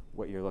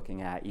what you're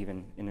looking at,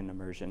 even in an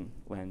immersion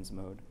lens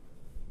mode.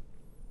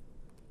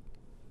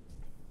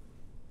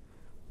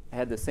 I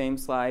had the same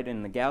slide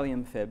in the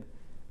gallium FIB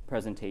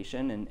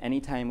presentation, and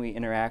anytime we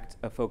interact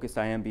a focused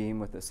ion beam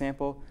with a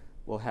sample,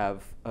 we'll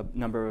have a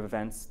number of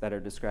events that are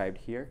described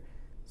here.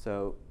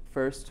 So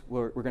first,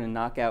 we're going to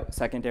knock out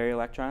secondary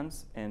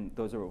electrons, and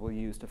those are what we'll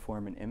use to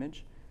form an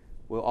image.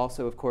 We'll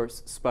also, of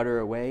course, sputter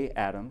away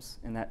atoms,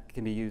 and that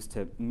can be used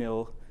to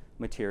mill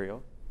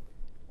material.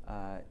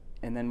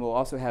 And then we'll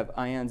also have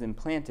ions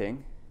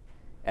implanting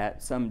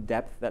at some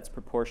depth that's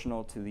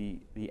proportional to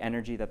the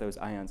energy that those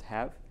ions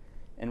have.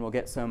 And we'll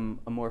get some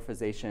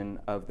amorphization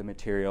of the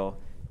material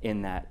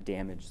in that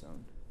damage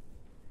zone.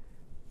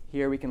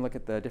 Here we can look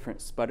at the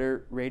different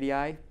sputter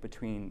radii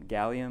between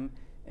gallium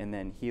and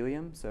then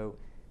helium. So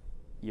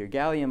your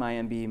gallium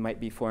ion beam might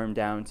be formed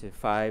down to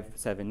 5,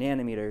 7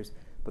 nanometers,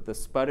 but the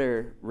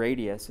sputter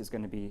radius is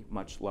going to be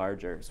much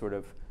larger, sort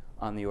of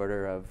on the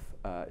order of,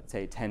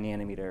 say, 10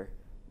 nanometer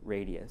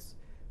radius.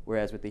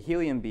 Whereas with the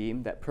helium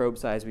beam, that probe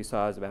size we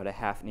saw is about a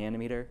half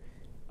nanometer.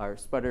 Our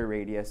sputter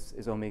radius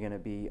is only going to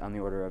be on the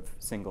order of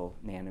single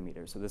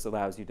nanometers. So this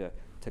allows you to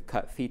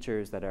cut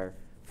features that are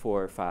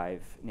 4 or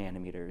 5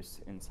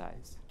 nanometers in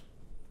size.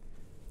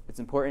 It's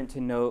important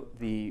to note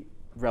the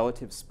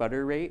relative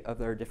sputter rate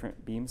of our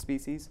different beam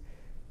species.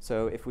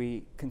 So if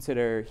we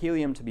consider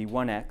helium to be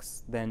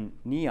 1x, then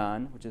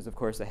neon, which is of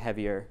course a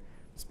heavier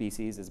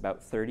species, is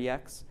about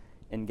 30x,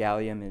 and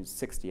gallium is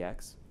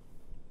 60x.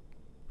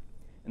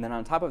 And then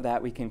on top of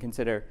that, we can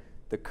consider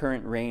the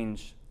current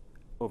range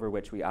over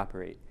which we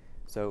operate.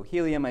 So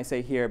helium, I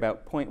say here,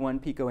 about 0.1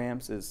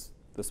 picoamps is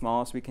the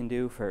smallest we can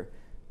do for,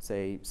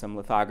 say, some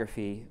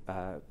lithography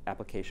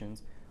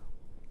applications.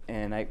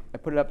 And I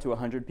put it up to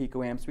 100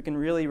 picoamps. We can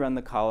really run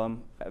the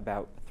column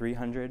about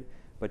 300,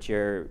 but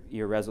your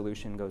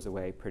resolution goes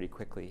away pretty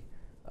quickly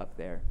up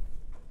there.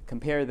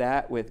 Compare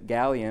that with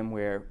gallium,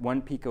 where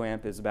 1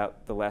 picoamp is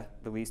about the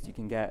least you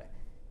can get,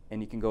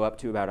 and you can go up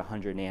to about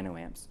 100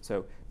 nanoamps.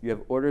 So you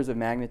have orders of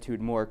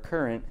magnitude more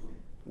current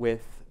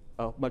with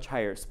a much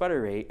higher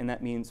sputter rate, and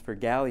that means for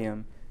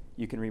gallium,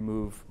 you can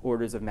remove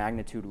orders of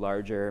magnitude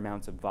larger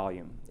amounts of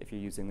volume if you're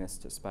using this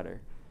to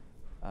sputter.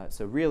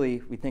 So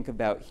really, we think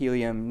about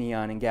helium,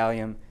 neon, and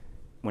gallium.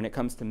 When it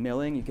comes to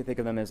milling, you can think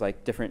of them as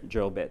like different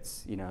drill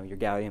bits. You know, your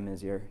gallium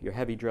is your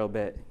heavy drill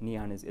bit,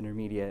 neon is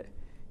intermediate,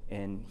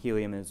 and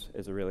helium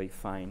is a really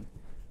fine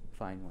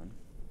one.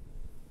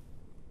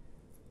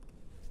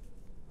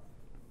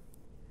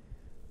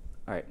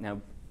 All right,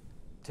 now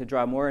to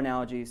draw more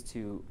analogies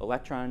to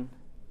electron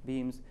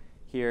beams,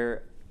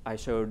 here I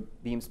showed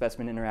beam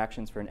specimen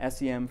interactions for an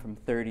SEM from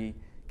 30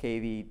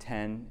 kV,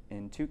 10,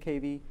 and 2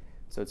 kV.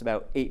 So it's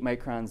about 8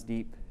 microns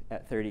deep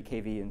at 30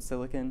 kV in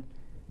silicon.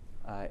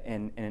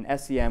 And in an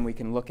SEM, we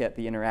can look at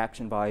the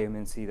interaction volume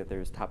and see that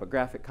there's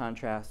topographic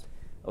contrast,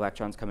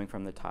 electrons coming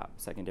from the top,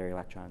 secondary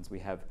electrons. We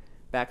have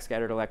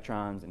backscattered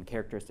electrons and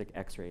characteristic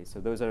X-rays. So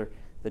those are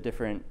the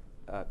different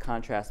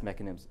contrast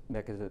mechanisms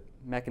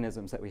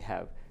that we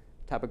have.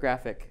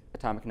 Topographic,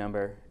 atomic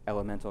number,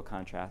 elemental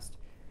contrast.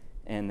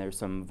 And there's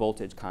some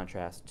voltage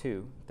contrast,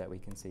 too, that we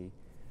can see.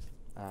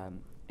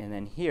 And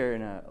then here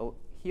in a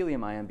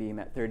helium ion beam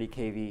at 30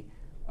 kV,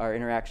 our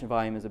interaction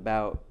volume is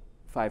about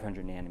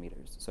 500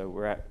 nanometers. So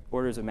we're at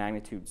orders of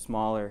magnitude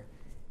smaller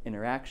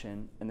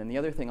interaction. And then the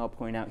other thing I'll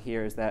point out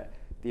here is that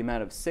the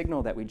amount of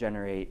signal that we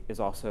generate is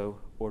also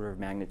order of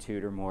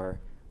magnitude or more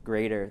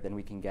greater than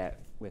we can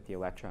get with the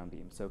electron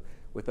beam. So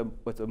with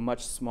a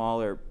much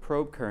smaller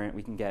probe current,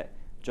 we can get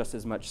just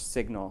as much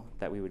signal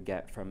that we would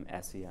get from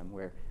SEM,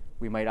 where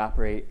we might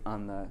operate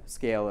on the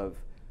scale of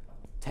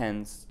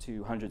tens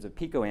to hundreds of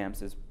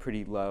picoamps is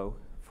pretty low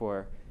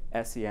for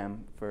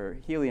SEM. For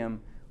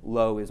helium,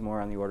 low is more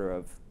on the order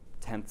of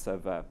tenths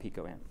of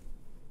picoamp.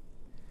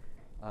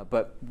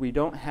 But we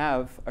don't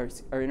have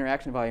our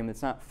interaction volume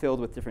that's not filled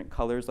with different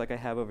colors like I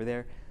have over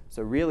there.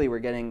 So really, we're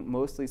getting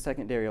mostly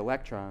secondary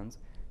electrons.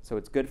 So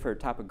it's good for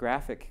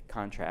topographic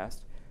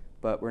contrast,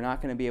 but we're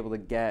not going to be able to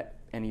get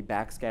any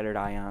backscattered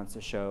ions to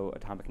show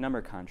atomic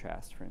number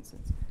contrast, for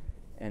instance.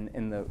 And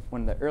in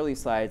one of the early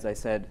slides, I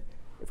said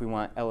if we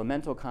want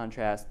elemental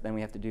contrast, then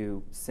we have to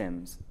do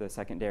SIMS, the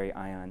secondary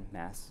ion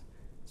mass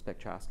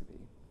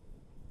spectroscopy.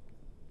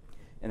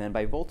 And then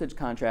by voltage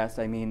contrast,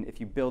 I mean if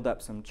you build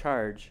up some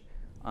charge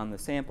on the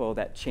sample,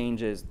 that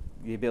changes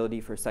the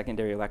ability for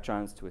secondary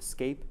electrons to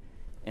escape,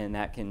 and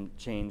that can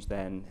change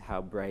then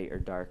how bright or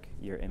dark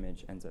your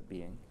image ends up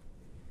being.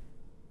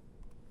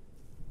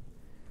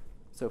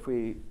 So if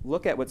we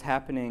look at what's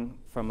happening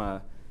from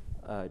a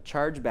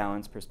charge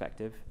balance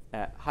perspective,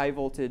 at high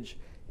voltage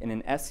in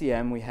an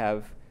SEM, we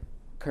have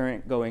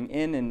current going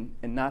in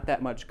and not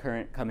that much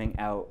current coming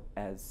out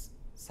as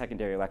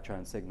secondary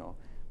electron signal.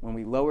 When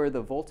we lower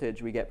the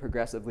voltage, we get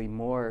progressively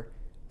more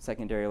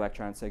secondary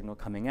electron signal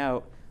coming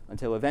out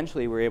until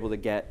eventually we're able to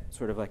get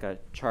sort of like a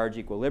charge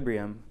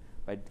equilibrium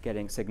by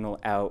getting signal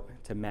out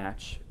to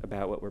match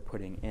about what we're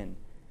putting in.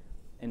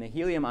 In a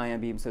helium ion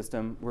beam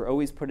system, we're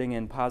always putting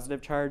in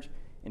positive charge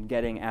and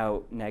getting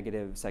out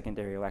negative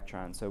secondary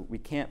electrons. So we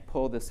can't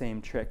pull the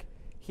same trick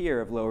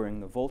here of lowering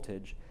the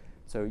voltage.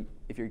 So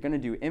if you're going to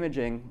do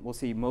imaging, we'll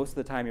see most of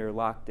the time you're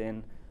locked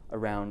in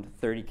around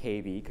 30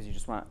 kV because you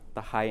just want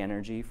the high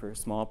energy for a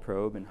small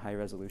probe and high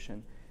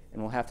resolution.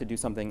 And we'll have to do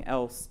something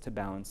else to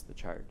balance the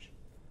charge.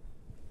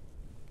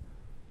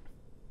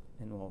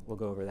 And we'll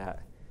go over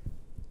that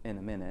in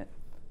a minute.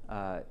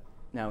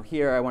 Now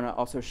here I want to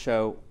also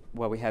show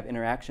while we have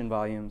interaction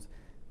volumes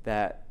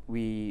that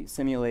we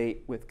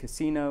simulate with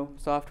Casino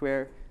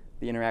software,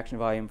 the interaction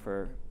volume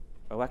for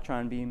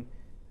electron beam,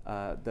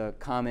 the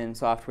common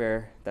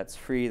software that's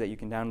free that you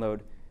can download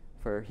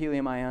for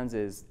helium ions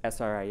is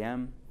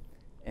SRIM.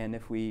 And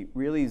if we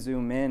really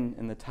zoom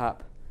in the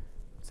top,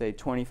 say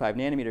 25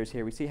 nanometers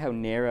here, we see how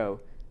narrow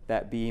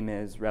that beam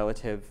is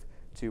relative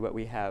to what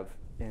we have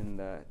in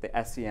the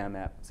SEM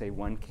at, say,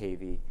 1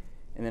 kV.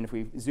 And then if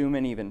we zoom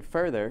in even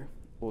further,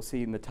 we'll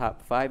see in the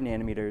top 5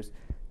 nanometers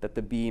that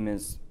the beam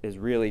is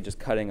really just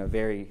cutting a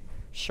very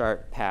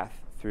sharp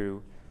path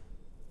through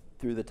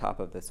the top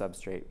of the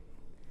substrate.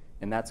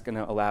 And that's going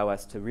to allow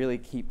us to really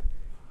keep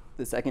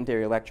the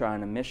secondary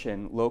electron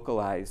emission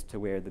localized to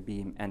where the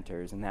beam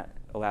enters, and that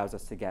allows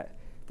us to get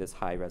this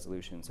high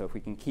resolution. So if we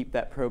can keep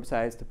that probe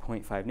size to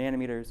 0.5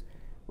 nanometers,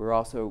 we're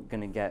also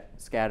going to get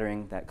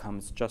scattering that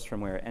comes just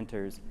from where it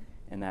enters,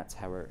 and that's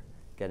how we're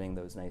getting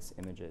those nice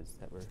images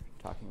that we're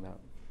talking about.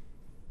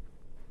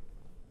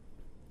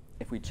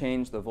 If we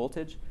change the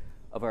voltage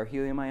of our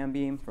helium-ion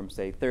beam from,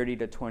 say, 30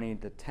 to 20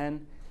 to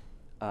 10,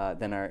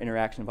 then our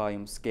interaction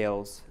volume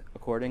scales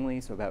accordingly,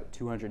 so about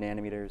 200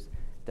 nanometers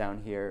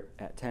down here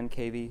at 10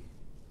 kV.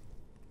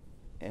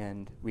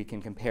 And we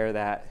can compare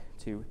that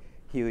to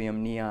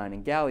helium, neon,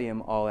 and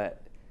gallium all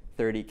at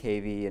 30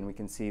 kV, and we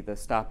can see the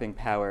stopping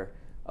power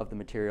of the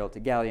material to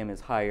gallium is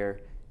higher,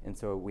 and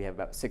so we have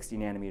about 60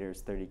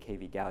 nanometers, 30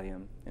 kV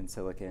gallium and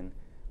silicon,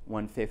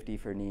 150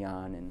 for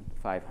neon, and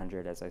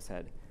 500, as I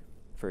said,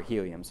 for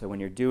helium. So when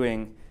you're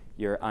doing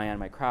your ion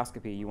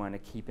microscopy, you want to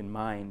keep in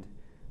mind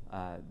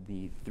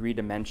the 3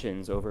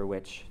 dimensions over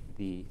which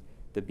the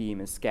beam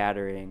is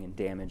scattering and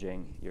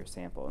damaging your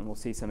sample. And we'll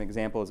see some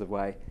examples of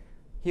why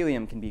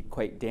helium can be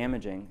quite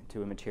damaging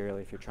to a material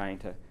if you're trying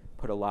to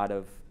put a lot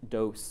of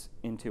dose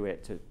into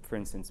it to, for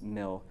instance,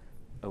 mill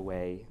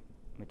away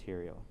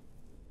material.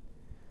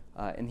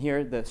 And here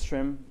are the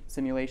SHRM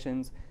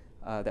simulations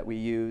that we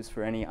use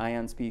for any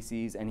ion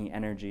species, any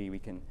energy. We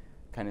can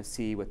kind of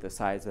see what the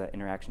size of that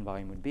interaction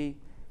volume would be.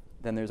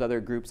 Then there's other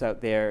groups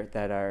out there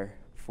that are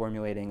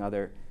formulating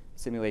other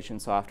simulation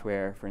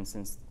software, for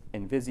instance,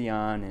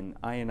 Envision and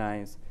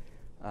Ionize.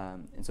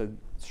 And so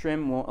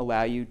SHRM won't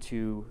allow you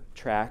to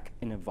track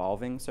an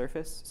evolving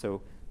surface.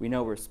 So we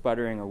know we're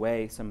sputtering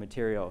away some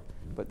material,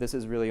 but this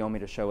is really only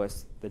to show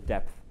us the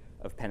depth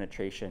of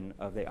penetration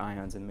of the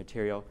ions in the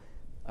material.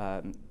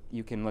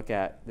 You can look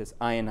at this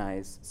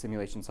Ionize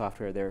simulation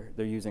software.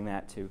 They're using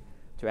that to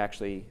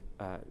actually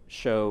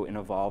show an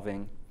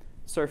evolving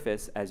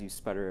surface as you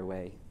sputter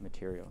away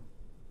material.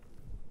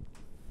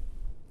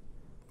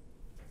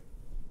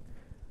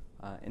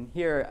 And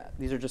here,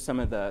 these are just some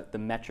of the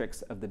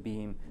metrics of the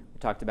beam. We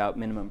talked about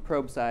minimum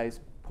probe size,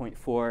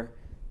 0.4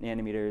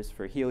 nanometers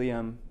for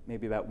helium,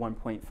 maybe about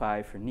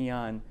 1.5 for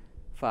neon,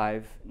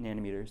 5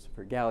 nanometers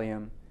for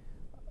gallium.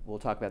 We'll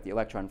talk about the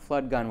electron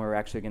flood gun, where we're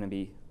actually going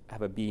to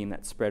have a beam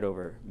that's spread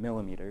over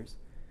millimeters.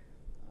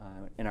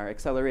 In our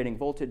accelerating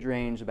voltage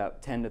range,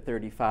 about 10 to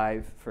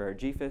 35 for our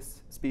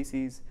GFIS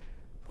species,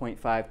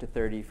 0.5 to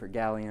 30 for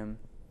gallium,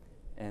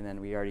 and then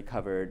we already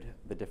covered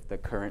the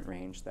current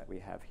range that we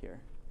have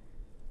here.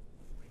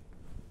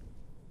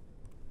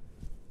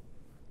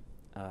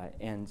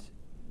 And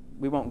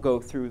we won't go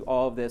through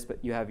all of this,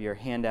 but you have your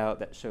handout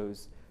that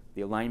shows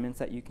the alignments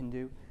that you can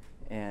do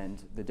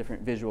and the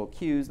different visual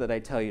cues that I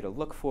tell you to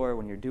look for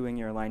when you're doing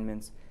your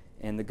alignments.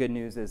 And the good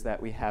news is that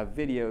we have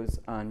videos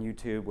on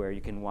YouTube where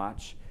you can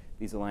watch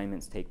these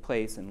alignments take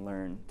place and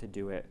learn to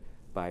do it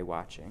by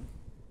watching.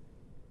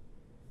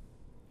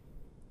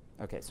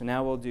 Okay, so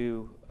now we'll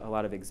do a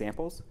lot of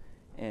examples.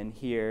 And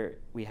here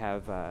we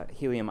have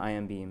helium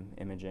ion beam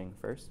imaging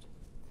first.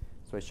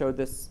 So I showed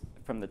this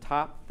from the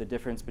top, the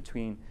difference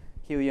between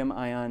helium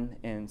ion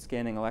and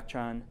scanning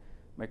electron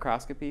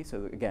microscopy.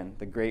 So again,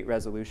 the great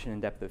resolution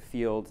and depth of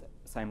field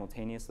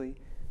simultaneously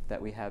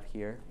that we have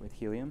here with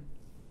helium.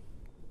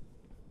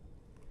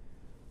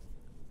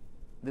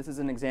 This is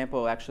an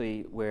example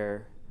actually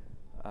where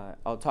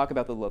I'll talk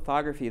about the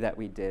lithography that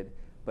we did,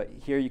 but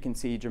here you can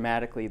see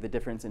dramatically the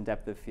difference in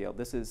depth of field.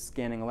 This is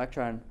scanning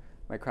electron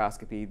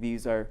microscopy.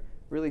 These are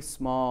really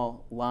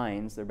small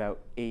lines. They're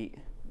about 8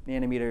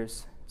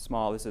 nanometers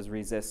small. This is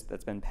resist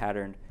that's been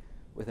patterned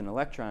with an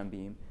electron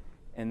beam.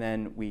 And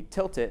then we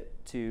tilt it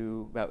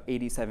to about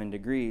 87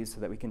 degrees so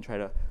that we can try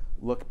to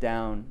look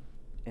down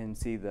and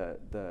see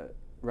the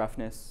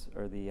roughness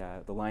or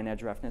the line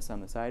edge roughness on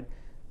the side.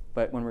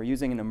 But when we're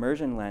using an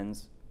immersion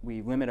lens,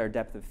 we limit our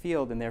depth of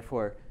field, and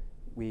therefore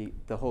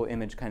the whole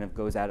image kind of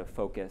goes out of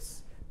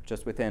focus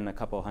just within a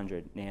couple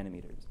hundred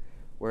nanometers.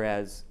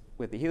 Whereas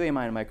with the helium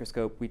ion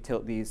microscope, we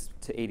tilt these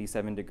to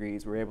 87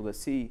 degrees. We're able to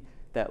see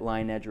that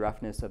line edge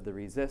roughness of the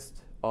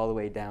resist all the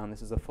way down.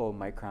 This is a full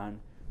micron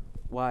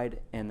wide,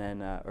 and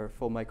then or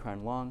full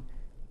micron long,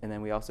 and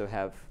then we also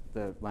have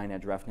the line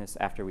edge roughness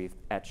after we've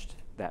etched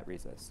that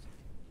resist.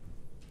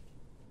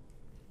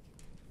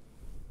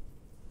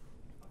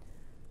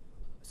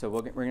 So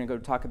we're going to go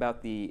talk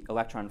about the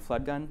electron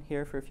flood gun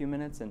here for a few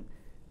minutes, and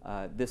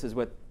this is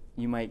what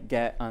you might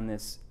get on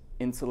this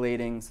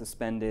insulating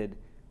suspended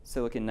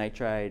silicon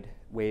nitride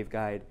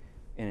waveguide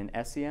in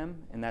an SEM,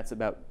 and that's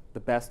about the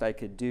best I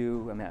could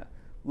do. I'm at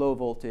low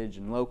voltage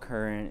and low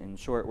current and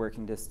short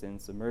working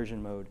distance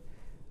immersion mode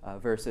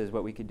versus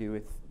what we could do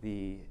with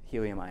the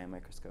helium ion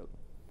microscope.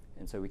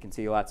 And so we can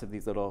see lots of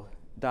these little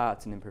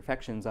dots and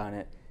imperfections on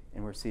it,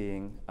 and we're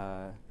seeing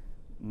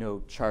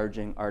no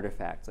charging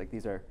artifacts. Like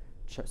these are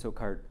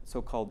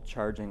so-called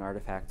charging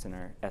artifacts in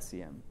our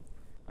SEM.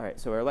 All right,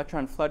 so our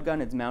electron flood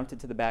gun is mounted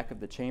to the back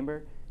of the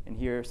chamber, and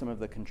here are some of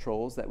the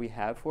controls that we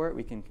have for it.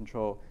 We can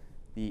control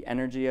the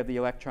energy of the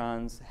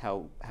electrons,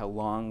 how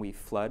long we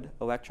flood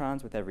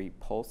electrons with every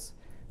pulse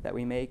that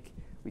we make.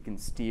 We can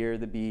steer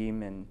the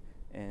beam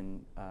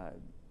and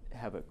we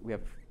have a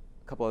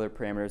couple other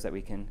parameters that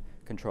we can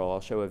control.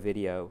 I'll show a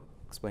video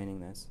explaining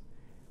this.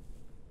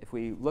 If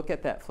we look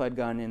at that flood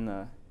gun in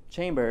the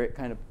chamber, it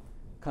kind of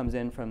comes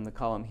in from the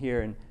column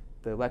here, and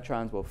the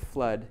electrons will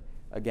flood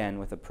again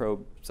with a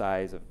probe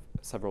size of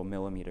several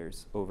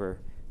millimeters over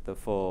the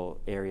full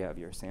area of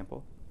your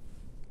sample.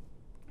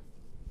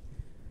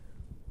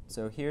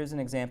 So here's an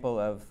example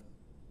of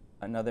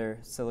another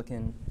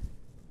silicon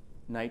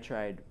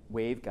nitride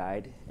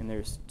waveguide, and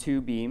there's two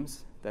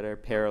beams that are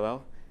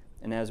parallel.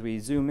 And as we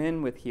zoom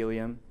in with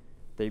helium,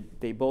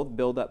 they both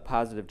build up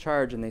positive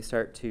charge and they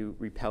start to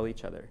repel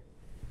each other.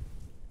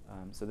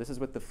 So this is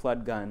with the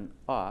flood gun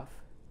off.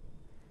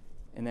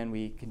 And then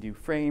we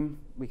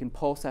can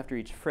pulse after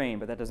each frame,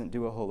 but that doesn't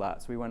do a whole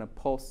lot. So we want to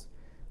pulse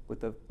with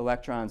the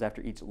electrons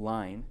after each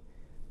line.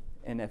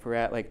 And if we're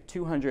at like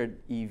 200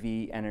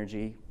 eV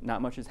energy,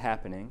 not much is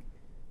happening.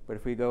 But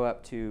if we go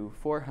up to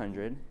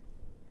 400,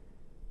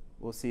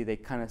 we'll see they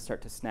kind of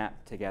start to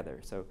snap together.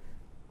 So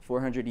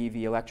 400 eV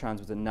electrons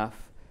was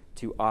enough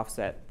to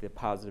offset the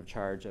positive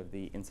charge of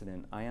the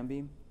incident ion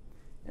beam.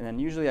 And then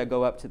usually I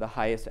go up to the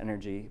highest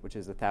energy, which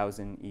is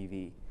 1,000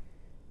 EV.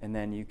 And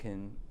then you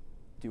can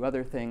do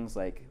other things,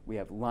 like we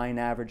have line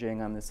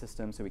averaging on the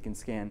system, so we can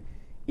scan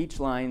each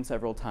line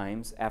several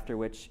times, after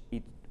which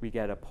we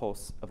get a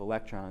pulse of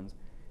electrons.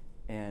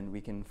 And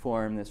we can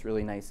form this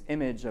really nice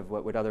image of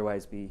what would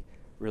otherwise be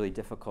really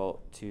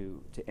difficult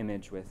to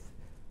image with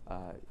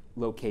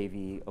low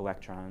kV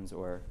electrons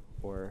or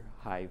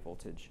high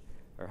voltage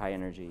or high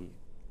energy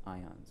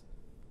ions.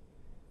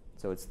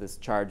 So it's this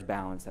charge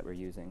balance that we're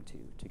using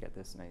to get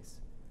this nice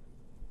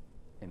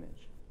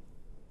image.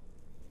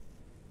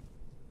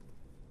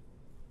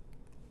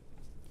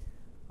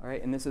 All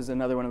right, and this is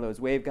another one of those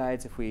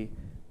waveguides. If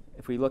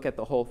we look at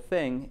the whole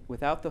thing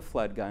without the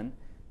flood gun,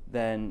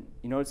 then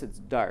you notice it's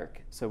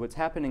dark. So what's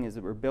happening is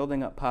that we're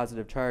building up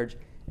positive charge,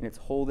 and it's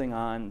holding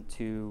on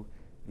to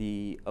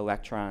the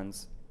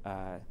electrons,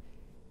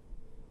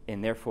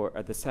 and therefore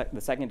the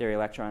secondary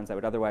electrons that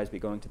would otherwise be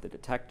going to the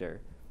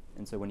detector.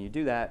 And so when you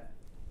do that,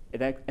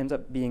 it ends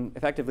up being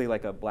effectively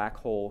like a black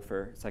hole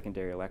for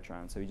secondary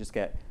electrons. So you just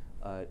get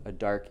a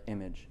dark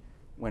image.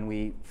 When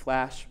we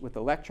flash with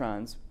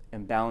electrons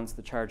and balance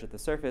the charge at the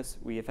surface,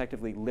 we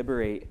effectively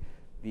liberate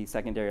the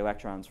secondary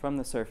electrons from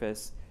the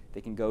surface.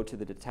 They can go to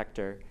the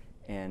detector,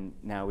 and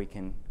now we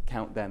can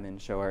count them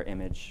and show our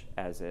image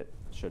as it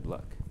should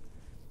look.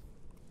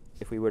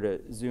 If we were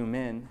to zoom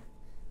in,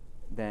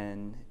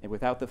 then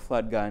without the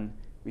flood gun,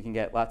 we can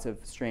get lots of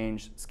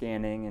strange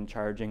scanning and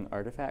charging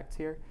artifacts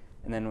here.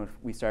 And then if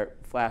we start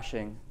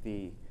flashing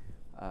the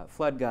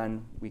flood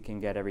gun, we can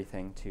get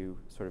everything to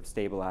sort of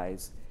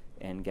stabilize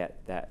and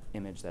get that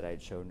image that I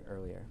had shown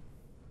earlier.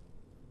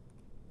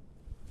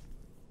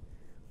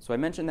 So I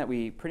mentioned that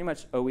we pretty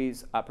much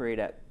always operate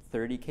at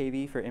 30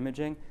 kV for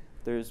imaging.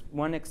 There's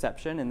one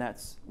exception, and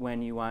that's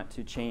when you want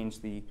to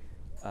change the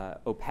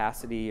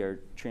opacity or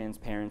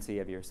transparency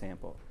of your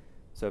sample.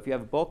 So if you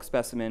have a bulk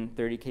specimen,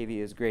 30 kV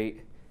is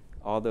great.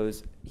 All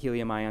those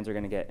helium ions are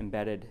going to get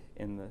embedded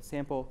in the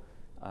sample.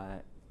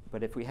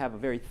 But if we have a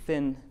very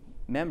thin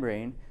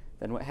membrane,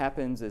 then what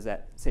happens is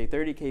at, say,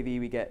 30 kV,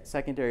 we get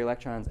secondary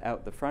electrons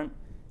out the front,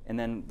 and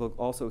then they'll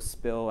also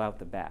spill out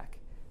the back.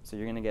 So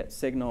you're going to get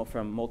signal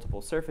from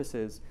multiple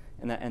surfaces,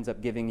 and that ends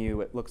up giving you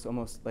what looks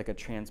almost like a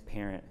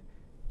transparent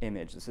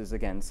image. This is,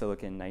 again,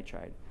 silicon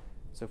nitride.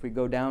 So if we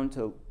go down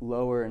to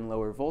lower and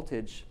lower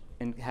voltage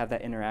and have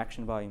that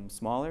interaction volume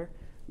smaller,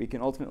 we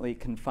can ultimately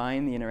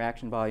confine the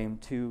interaction volume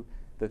to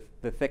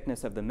the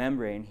thickness of the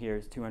membrane. Here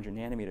is 200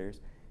 nanometers.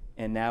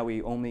 And now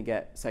we only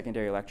get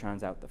secondary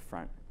electrons out the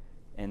front.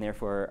 And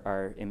therefore,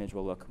 our image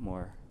will look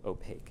more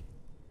opaque.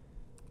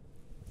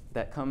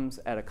 That comes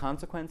at a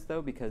consequence,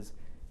 though, because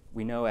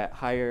we know at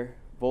higher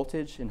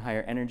voltage and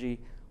higher energy,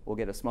 we'll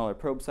get a smaller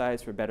probe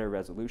size for better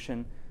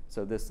resolution.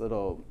 So this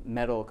little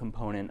metal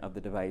component of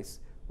the device,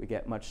 we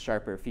get much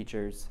sharper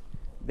features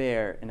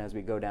there. And as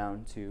we go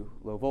down to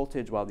low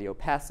voltage, while the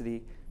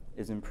opacity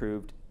is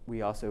improved,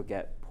 we also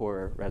get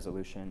poorer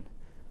resolution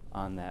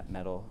on that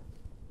metal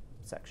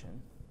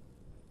section.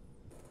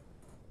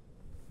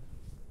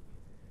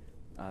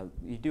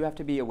 You do have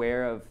to be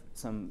aware of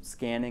some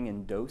scanning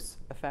and dose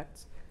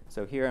effects.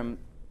 So here I'm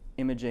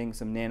imaging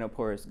some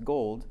nanoporous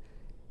gold,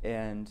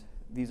 and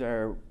these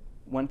are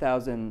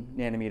 1,000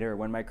 nanometer or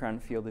 1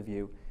 micron field of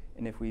view.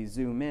 And if we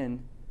zoom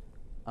in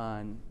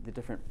on the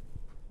different,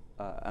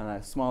 on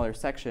a smaller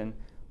section,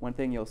 one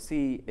thing you'll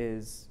see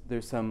is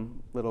there's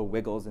some little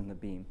wiggles in the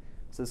beam.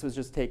 So this was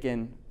just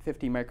taken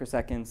 50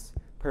 microseconds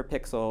per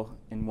pixel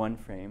in one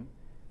frame.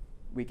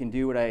 We can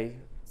do what I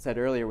said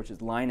earlier, which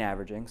is line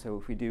averaging. So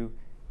if we do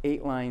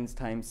 8 lines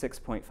times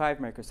 6.5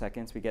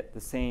 microseconds, we get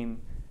the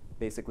same,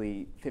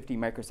 basically 50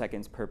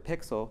 microseconds per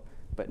pixel.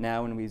 But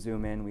now when we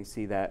zoom in, we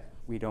see that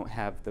we don't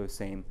have those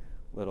same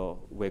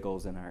little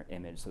wiggles in our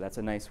image. So that's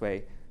a nice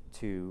way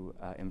to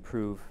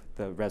improve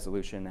the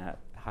resolution at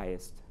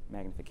highest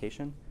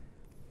magnification.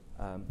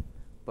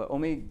 but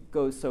only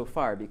goes so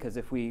far, because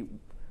if we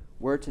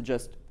were to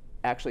just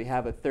actually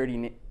have a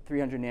 300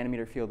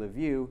 nanometer field of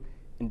view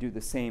and do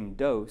the same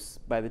dose,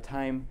 by the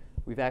time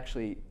we've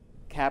actually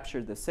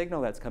captured the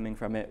signal that's coming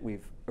from it,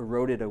 we've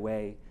eroded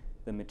away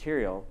the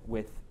material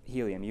with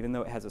helium. Even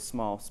though it has a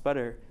small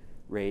sputter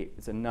rate,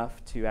 it's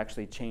enough to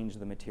actually change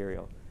the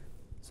material.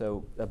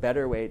 So a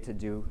better way to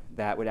do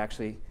that would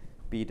actually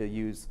be to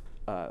use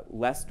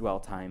less dwell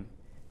time.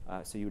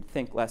 So you would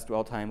think less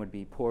dwell time would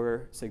be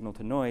poorer signal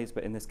to noise,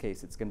 but in this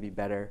case it's going to be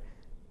better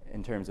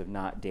in terms of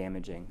not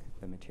damaging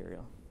the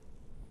material.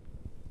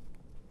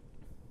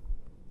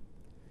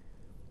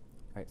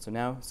 All right, so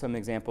now some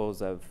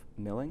examples of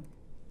milling.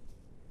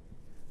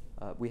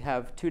 We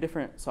have two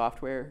different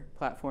software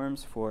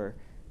platforms for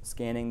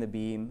scanning the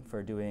beam,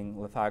 for doing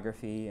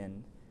lithography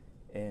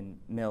and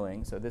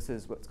milling. So this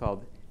is what's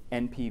called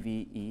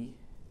NPVE,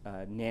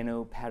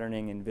 Nano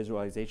Patterning and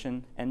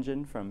Visualization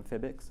Engine from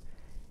physics.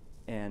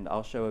 And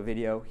I'll show a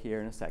video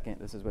here in a second.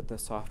 This is what the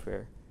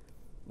software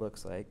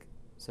looks like.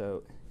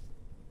 So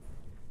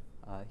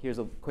here's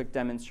a quick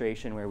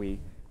demonstration where we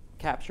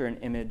capture an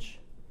image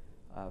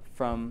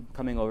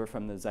coming over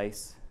from the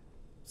Zeiss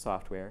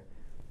software.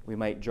 We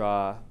might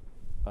draw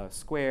a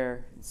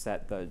square,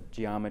 set the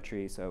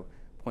geometry, so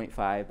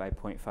 0.5 by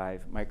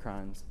 0.5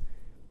 microns.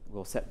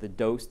 We'll set the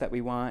dose that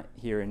we want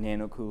here in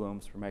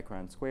nanocoulombs per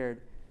micron squared,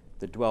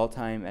 the dwell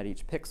time at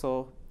each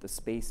pixel, the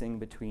spacing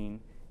between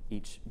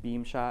each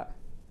beam shot,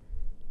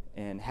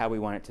 and how we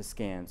want it to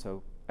scan.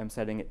 So I'm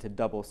setting it to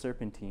double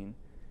serpentine.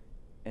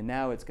 And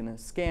now it's going to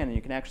scan, and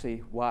you can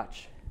actually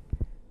watch.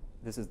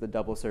 This is the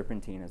double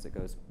serpentine as it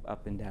goes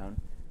up and down.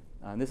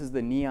 This is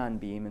the neon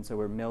beam, and so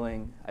we're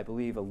milling, I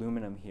believe,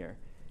 aluminum here.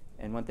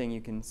 And one thing you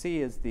can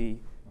see is the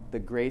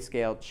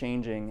grayscale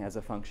changing as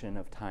a function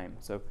of time.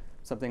 So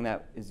something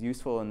that is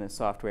useful in this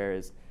software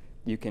is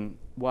you can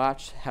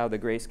watch how the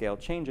grayscale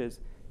changes,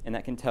 and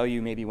that can tell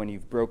you maybe when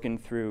you've broken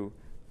through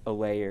a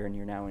layer and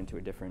you're now into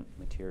a different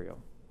material.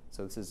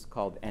 So this is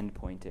called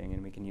endpointing,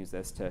 and we can use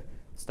this to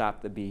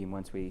stop the beam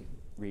once we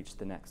reach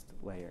the next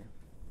layer.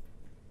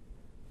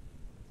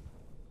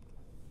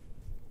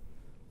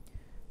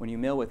 When you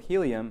mill with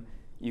helium,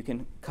 you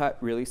can cut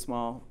really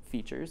small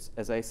features.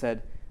 As I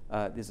said,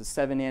 there's a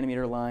 7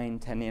 nanometer line,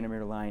 10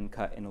 nanometer line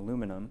cut in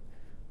aluminum.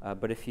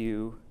 But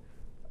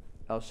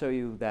I'll show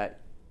you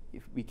that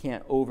if we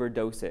can't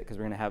overdose it because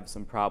we're going to have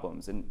some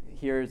problems. And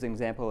here's an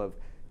example of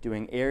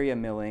doing area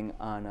milling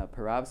on a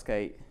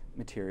perovskite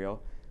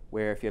material,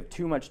 where if you have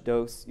too much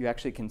dose, you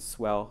actually can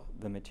swell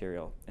the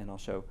material. And I'll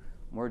show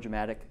more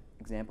dramatic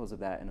examples of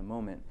that in a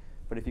moment.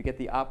 But if you get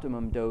the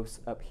optimum dose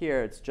up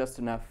here, it's just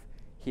enough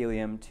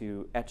helium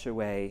to etch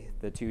away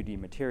the 2D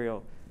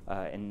material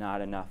and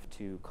not enough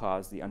to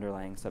cause the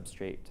underlying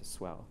substrate to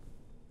swell.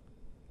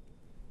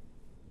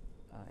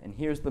 And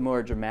here's the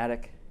more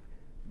dramatic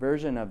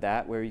version of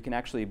that, where you can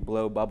actually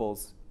blow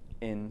bubbles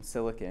in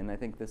silicon. I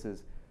think this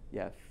is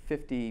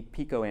 50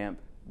 picoamp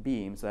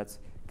beam, so that's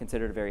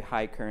considered a very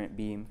high current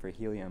beam for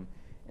helium.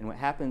 And what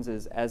happens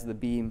is, as the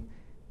beam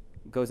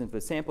goes into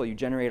the sample, you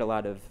generate a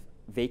lot of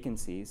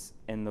vacancies,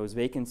 and those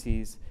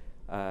vacancies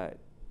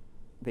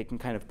they can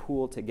kind of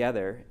pool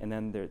together, and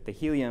then the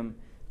helium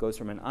goes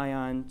from an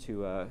ion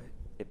to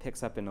it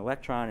picks up an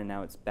electron, and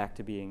now it's back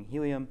to being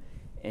helium,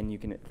 and you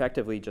can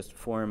effectively just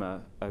form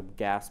a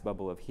gas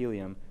bubble of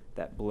helium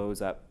that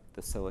blows up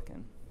the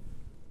silicon.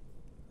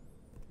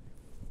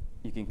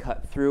 You can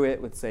cut through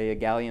it with, say, a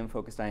gallium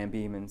focused ion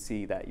beam and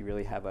see that you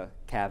really have a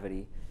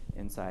cavity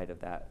inside of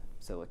that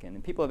silicon.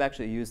 And people have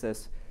actually used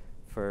this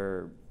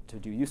to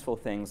do useful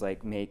things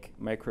like make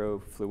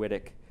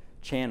microfluidic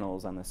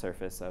channels on the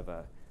surface of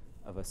a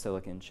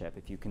silicon chip.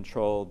 If you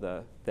control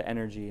the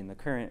energy and the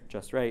current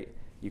just right,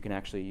 you can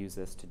actually use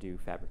this to do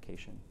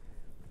fabrication.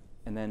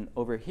 And then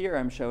over here,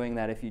 I'm showing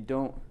that if you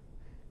don't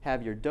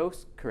have your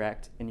dose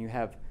correct and you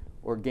have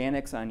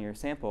organics on your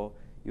sample,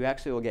 you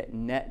actually will get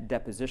net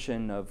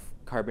deposition of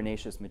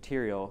carbonaceous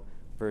material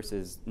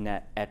versus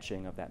net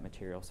etching of that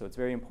material. So it's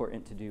very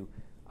important to do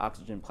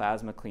oxygen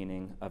plasma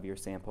cleaning of your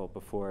sample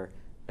before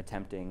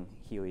attempting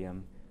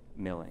helium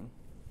milling.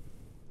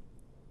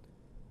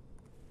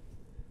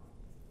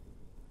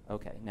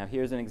 Okay, now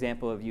here's an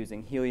example of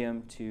using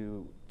helium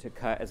to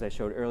cut, as I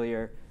showed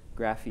earlier,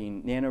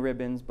 graphene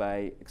nanoribbons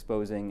by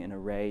exposing an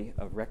array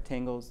of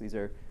rectangles. These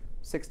are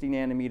 60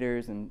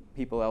 nanometers, and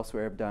people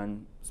elsewhere have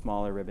done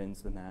smaller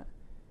ribbons than that.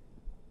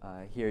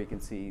 Here you can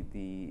see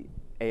the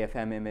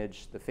AFM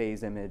image, the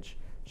phase image,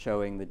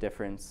 showing the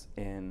difference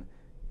in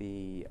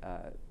the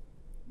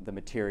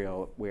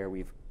material where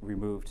we've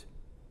removed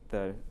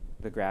the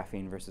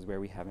graphene versus where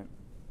we haven't.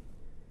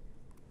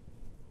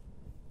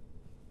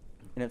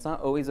 And it's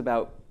not always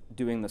about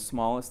doing the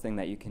smallest thing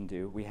that you can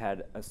do. We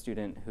had a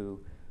student who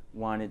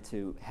wanted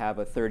to have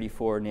a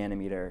 34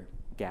 nanometer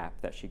gap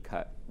that she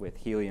cut with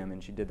helium,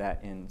 and she did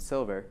that in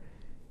silver.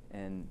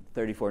 And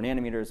 34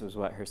 nanometers was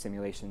what her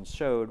simulations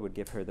showed would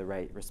give her the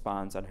right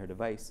response on her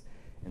device.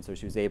 And so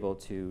she was able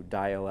to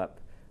dial up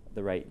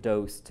the right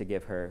dose to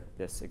give her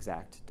this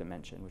exact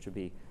dimension, which would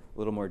be a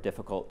little more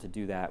difficult to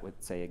do that with,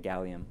 say, a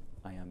gallium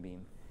ion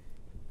beam.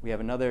 We have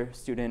another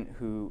student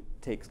who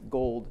takes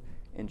gold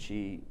and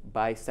she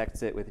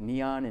bisects it with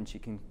neon, and she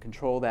can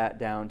control that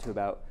down to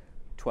about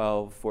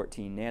 12,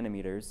 14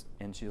 nanometers.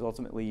 And she's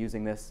ultimately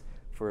using this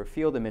for a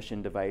field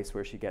emission device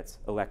where she gets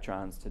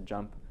electrons to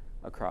jump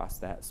across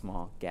that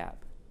small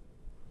gap.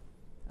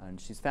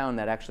 And she's found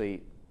that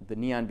actually the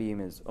neon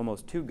beam is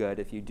almost too good.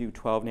 If you do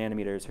 12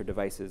 nanometers, her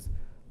devices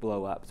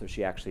blow up. So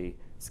she actually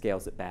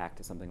scales it back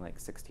to something like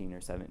 16 or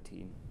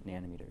 17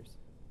 nanometers.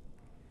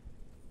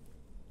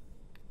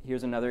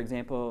 Here's another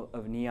example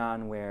of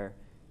neon where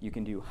you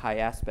can do high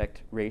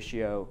aspect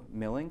ratio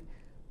milling.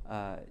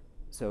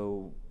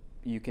 So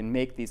you can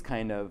make these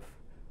kind of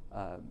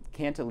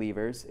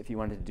cantilevers if you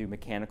wanted to do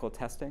mechanical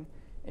testing,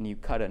 and you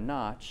cut a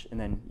notch, and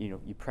then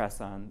you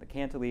press on the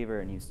cantilever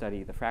and you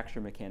study the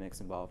fracture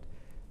mechanics involved.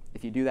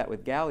 If you do that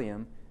with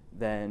gallium,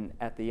 then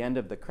at the end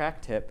of the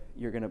crack tip,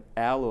 you're going to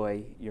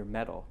alloy your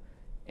metal,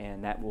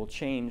 and that will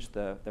change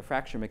the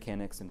fracture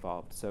mechanics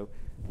involved. So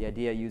the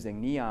idea using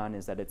neon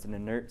is that it's an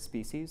inert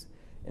species,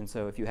 and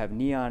so if you have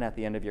neon at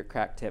the end of your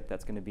crack tip,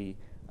 that's going to be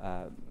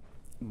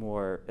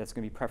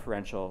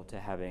preferential to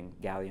having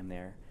gallium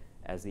there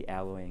as the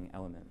alloying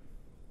element.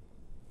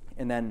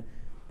 And then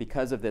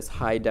because of this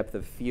high depth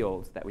of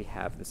field that we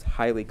have, this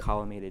highly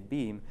collimated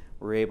beam,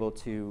 we're able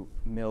to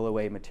mill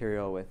away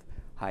material with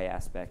high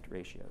aspect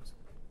ratios.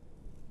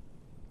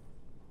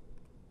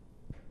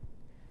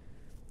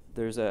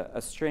 There's a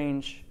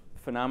strange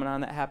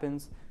phenomenon that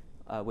happens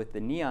with the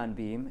neon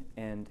beam,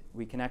 and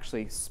we can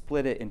actually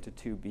split it into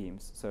two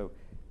beams. So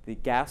the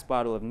gas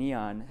bottle of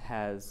neon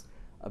has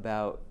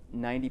about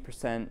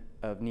 90%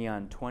 of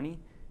neon 20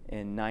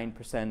 and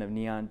 9% of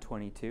neon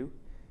 22.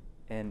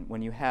 And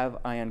when you have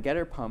ion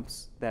getter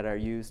pumps that are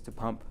used to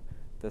pump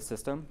the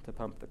system, to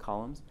pump the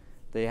columns,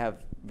 they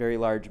have very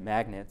large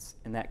magnets,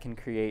 and that can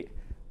create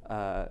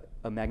a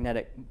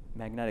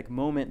magnetic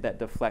moment that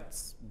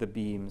deflects the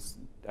beams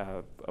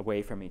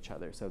away from each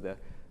other. So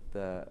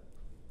the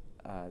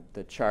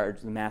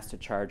mass to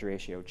charge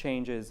ratio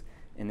changes,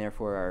 and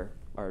therefore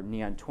our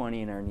neon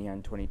 20 and our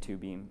neon 22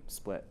 beam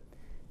split.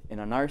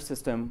 And on our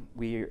system,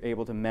 we are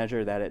able to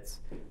measure that it's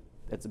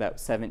about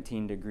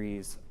 17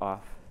 degrees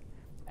off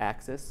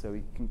axis. So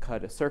you can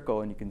cut a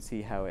circle and you can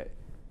see how it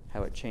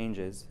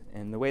changes.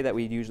 And the way that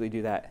we usually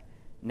do that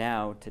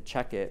now to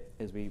check it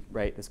is we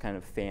write this kind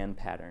of fan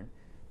pattern.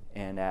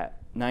 And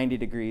at 90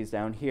 degrees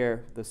down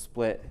here, the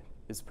split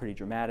is pretty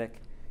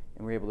dramatic.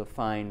 And we're able to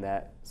find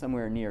that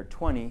somewhere near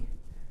 20,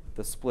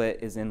 the split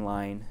is in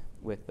line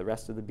with the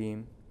rest of the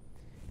beam.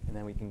 And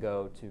then we can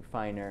go to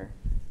finer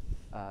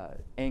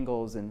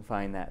angles and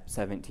find that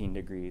 17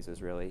 degrees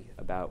is really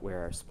about where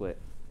our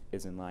split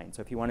is in line.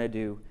 So if you want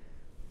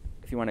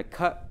to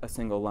cut a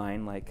single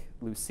line, like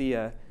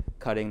Lucia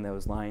cutting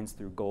those lines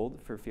through gold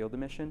for field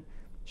emission,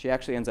 she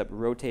actually ends up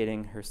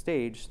rotating her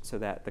stage so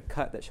that the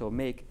cut that she'll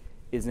make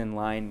is in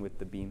line with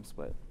the beam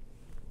split.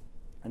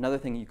 Another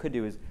thing you could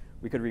do is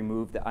we could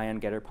remove the ion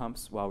getter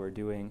pumps while we're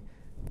doing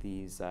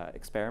these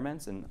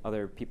experiments, and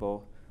other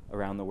people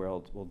around the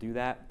world will do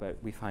that, but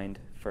we find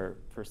for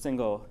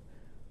single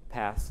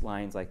pass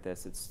lines like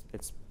this,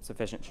 it's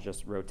sufficient to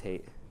just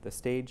rotate the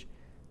stage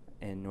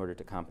in order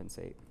to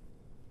compensate.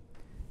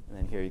 And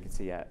then here you can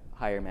see at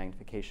higher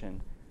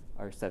magnification,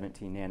 our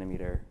 17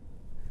 nanometer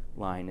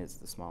line is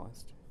the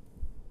smallest.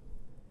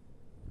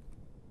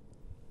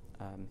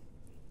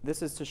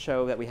 This is to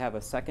show that we have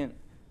a second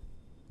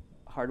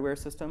hardware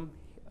system,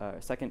 a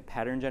second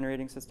pattern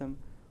generating system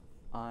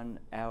on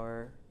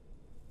our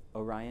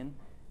Orion,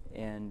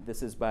 and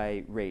this is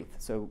by Wraith.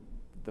 So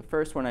the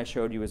first one I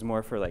showed you was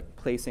more for like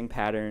placing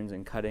patterns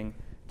and cutting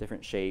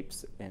different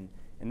shapes, and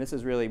this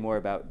is really more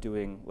about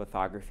doing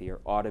lithography or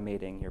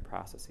automating your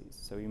processes.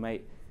 So you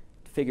might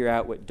figure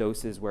out what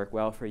doses work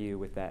well for you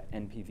with that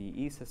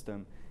NPVE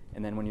system,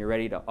 and then when you're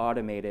ready to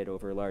automate it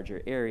over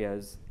larger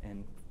areas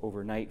and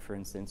overnight, for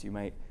instance, you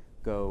might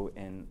go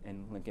and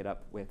link it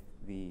up with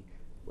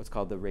what's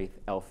called the Wraith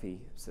Elfi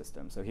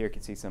system. So here you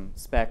can see some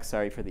specs.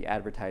 Sorry for the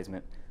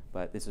advertisement,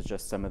 but this is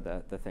just some of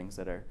the things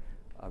that are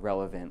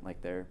relevant,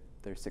 like their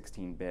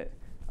 16-bit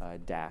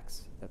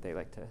DACs that they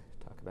like to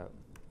talk about.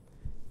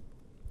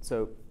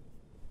 So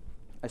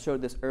I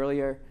showed this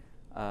earlier.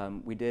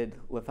 We did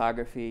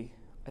lithography.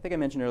 I think I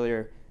mentioned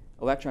earlier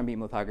electron beam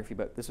lithography,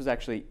 but this was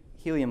actually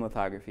helium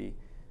lithography,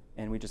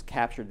 and we just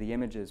captured the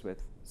images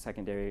with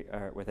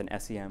with an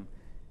SEM,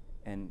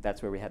 and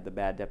that's where we had the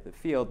bad depth of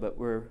field. But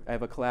I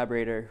have a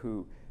collaborator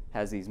who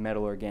has these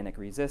metal organic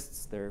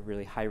resists. They're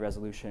really high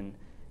resolution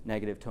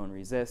negative tone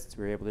resists.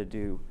 We were able to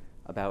do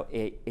about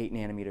 8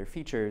 nanometer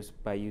features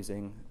by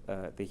using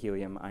the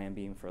helium ion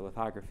beam for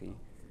lithography.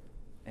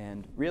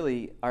 And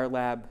really, our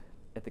lab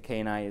at the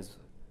KNI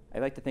I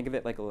like to think of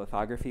it like a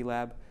lithography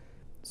lab.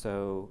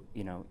 So,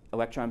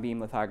 electron beam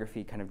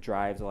lithography kind of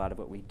drives a lot of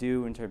what we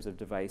do in terms of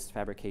device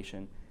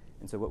fabrication.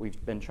 And so what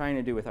we've been trying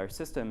to do with our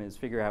system is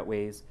figure out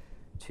ways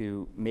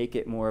to make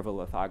it more of a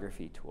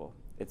lithography tool.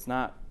 It's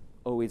not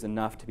always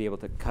enough to be able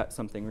to cut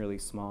something really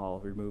small,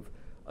 remove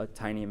a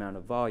tiny amount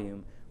of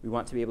volume. We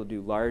want to be able to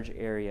do large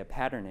area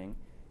patterning,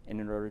 And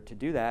in order to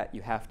do that,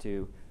 you have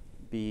to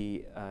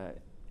be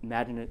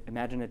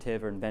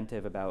imaginative or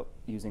inventive about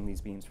using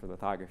these beams for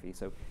lithography.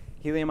 So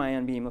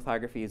helium-ion beam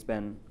lithography has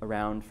been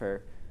around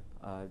for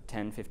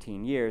 10,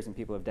 15 years, and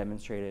people have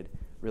demonstrated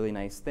really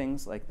nice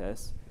things like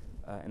this.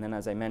 And then,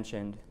 as I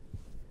mentioned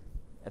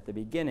at the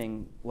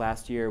beginning,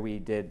 last year we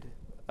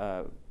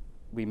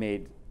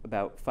made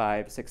about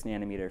 5, 6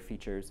 nanometer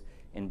features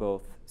in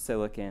both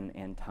silicon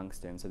and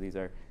tungsten. So these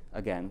are,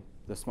 again,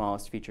 the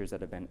smallest features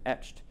that have been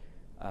etched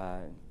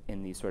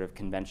in these sort of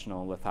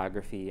conventional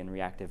lithography and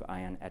reactive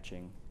ion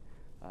etching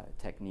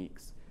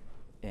techniques.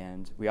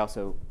 And we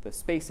also, the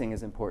spacing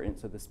is important.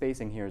 So the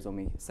spacing here is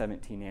only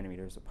 17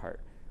 nanometers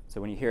apart. So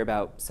when you hear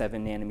about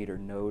 7 nanometer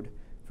node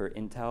for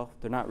Intel,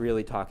 they're not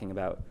really talking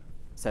about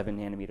 7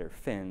 nanometer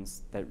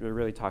fins. They're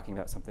really talking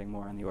about something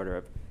more on the order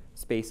of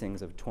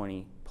spacings of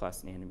 20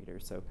 plus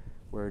nanometers. So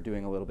we're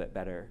doing a little bit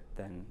better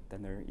than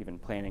they're even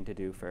planning to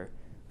do for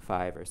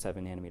 5 or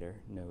 7 nanometer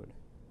node.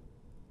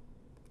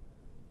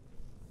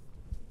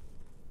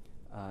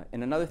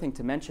 And another thing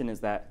to mention is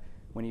that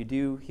when you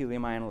do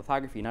helium-ion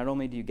lithography, not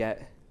only do you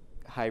get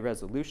high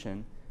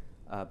resolution,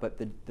 but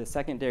the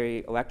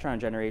secondary electron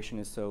generation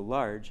is so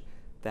large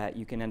that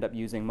you can end up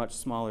using much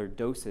smaller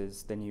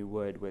doses than you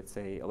would with,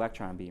 say,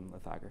 electron beam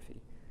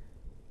lithography.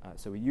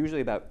 So we're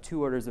usually about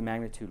 2 orders of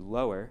magnitude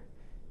lower,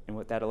 and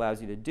what that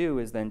allows you to do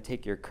is then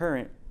take your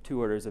current 2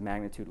 orders of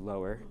magnitude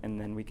lower, and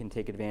then we can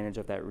take advantage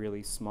of that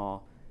really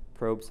small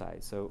probe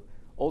size. So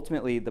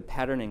ultimately, the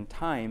patterning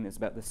time is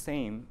about the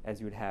same as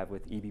you would have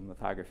with e-beam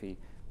lithography,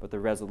 but the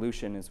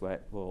resolution is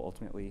what will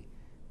ultimately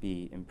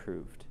be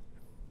improved.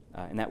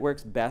 And that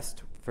works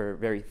best for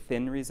very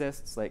thin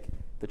resists. Like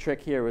the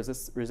trick here was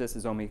this resist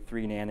is only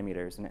 3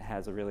 nanometers, and it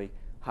has a really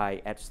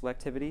high etch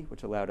selectivity,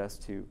 which allowed us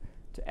to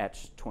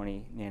etch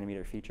 20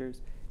 nanometer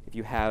features. If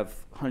you have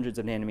hundreds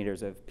of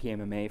nanometers of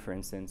PMMA, for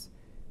instance,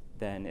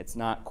 then it's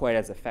not quite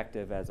as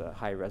effective as a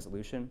high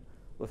resolution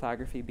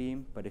lithography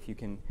beam. But if you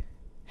can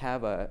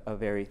have a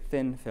very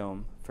thin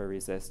film for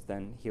resist,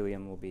 then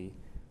helium will be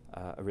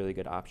a really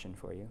good option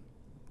for you.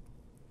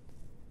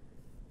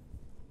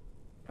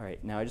 All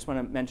right, now I just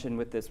want to mention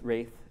with this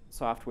Wraith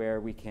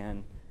software, we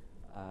can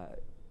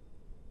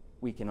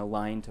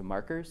align to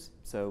markers.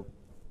 So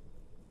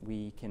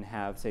we can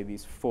have, say,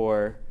 these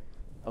 4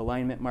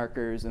 alignment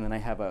markers, and then I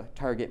have a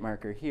target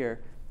marker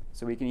here.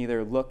 So we can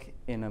either look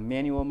in a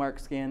manual mark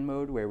scan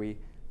mode, where we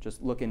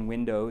just look in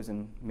windows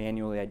and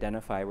manually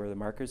identify where the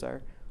markers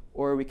are,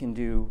 or we can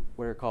do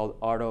what are called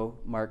auto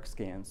mark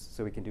scans.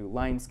 So we can do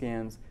line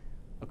scans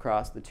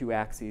across the 2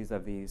 axes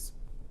of these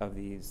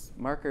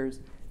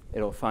markers.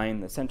 It'll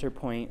find the center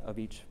point of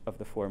each of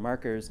the 4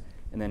 markers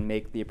and then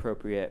make the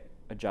appropriate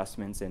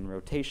adjustments in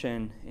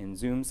rotation, in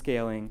zoom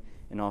scaling,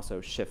 and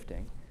also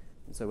shifting.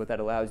 And so what that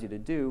allows you to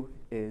do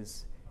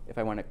is, if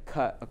I want to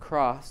cut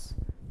across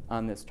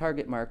on this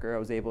target marker, I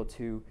was able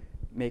to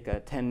make a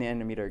 10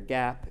 nanometer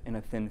gap in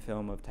a thin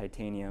film of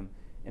titanium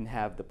and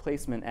have the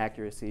placement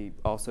accuracy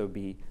also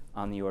be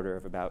on the order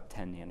of about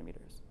 10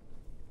 nanometers.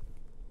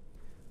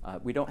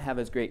 We don't have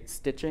as great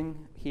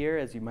stitching here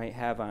as you might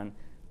have on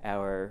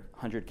our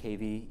 100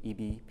 kV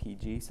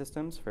EBPG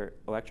systems for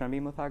electron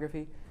beam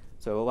lithography.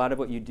 So a lot of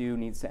what you do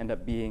needs to end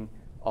up being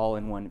all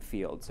in one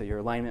field. So your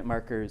alignment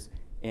markers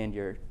and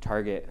your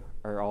target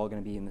are all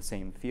going to be in the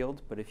same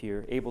field. But if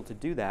you're able to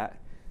do that,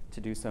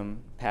 to do some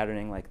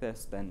patterning like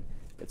this, then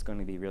it's going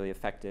to be really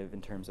effective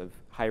in terms of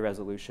high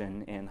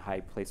resolution and high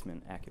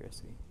placement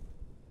accuracy.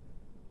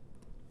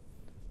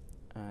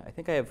 I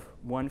think I have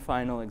one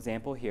final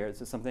example here.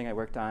 This is something I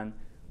worked on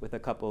with a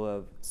couple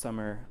of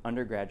summer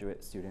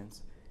undergraduate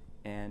students.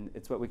 And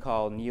it's what we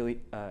call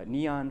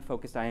neon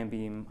focused ion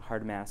beam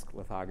hard mask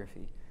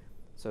lithography.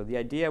 So the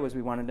idea was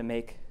we wanted to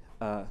make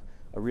a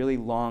really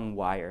long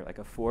wire, like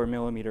a 4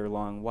 millimeter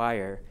long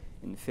wire,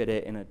 and fit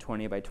it in a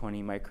 20 by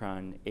 20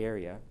 micron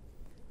area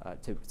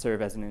to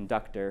serve as an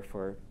inductor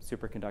for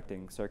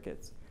superconducting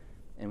circuits.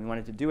 And we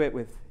wanted to do it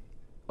with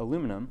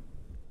aluminum.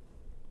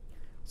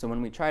 So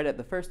when we tried it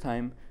the first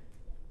time,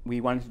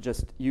 we wanted to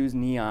just use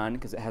neon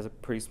because it has a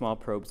pretty small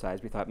probe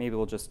size. We thought maybe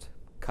we'll just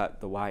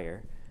cut the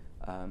wire.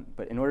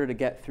 But in order to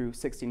get through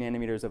 60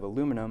 nanometers of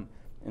aluminum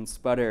and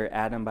sputter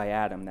atom by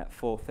atom, that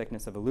full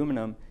thickness of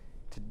aluminum,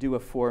 to do a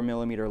 4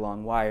 millimeter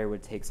long wire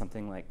would take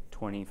something like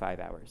 25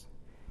 hours.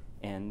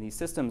 And these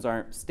systems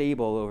aren't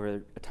stable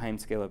over a time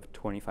scale of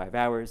 25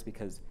 hours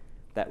because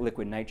that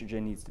liquid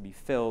nitrogen needs to be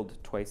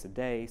filled twice a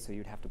day, so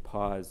you'd have to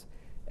pause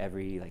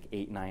every like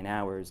 8-9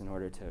 hours in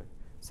order to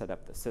set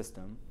up the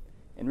system.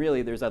 And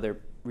really, there's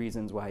other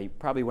reasons why you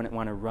probably wouldn't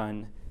want to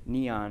run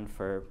neon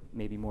for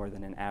maybe more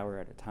than an hour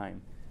at a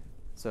time.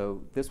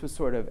 So this was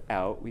sort of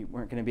out. We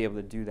weren't going to be able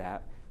to do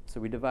that. So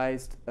we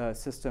devised a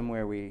system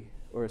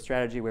or a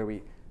strategy where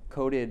we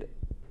coated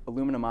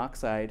aluminum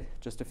oxide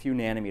just a few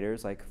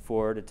nanometers, like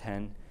 4 to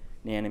 10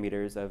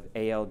 nanometers of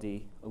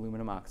ALD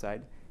aluminum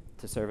oxide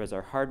to serve as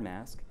our hard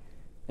mask.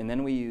 And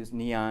then we used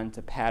neon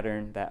to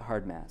pattern that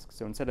hard mask.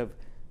 So instead of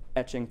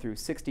etching through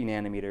 60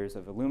 nanometers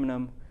of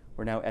aluminum,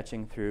 we're now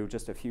etching through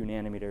just a few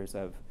nanometers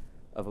of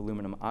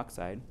aluminum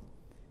oxide.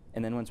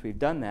 And then once we've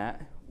done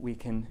that, we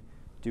can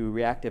do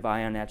reactive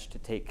ion etch to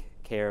take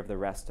care of the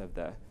rest of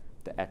the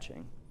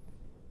etching.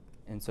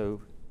 And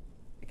so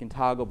it can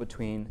toggle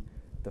between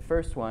the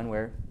first one,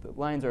 where the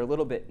lines are a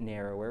little bit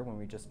narrower when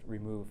we just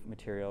remove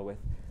material with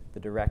the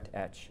direct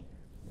etch,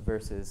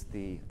 versus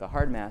the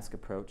hard mask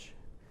approach.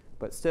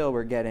 But still,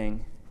 we're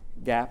getting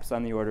gaps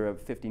on the order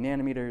of 50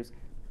 nanometers,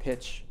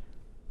 pitch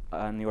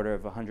on the order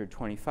of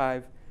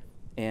 125,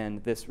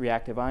 and this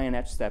reactive ion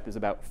etch step is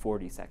about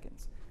 40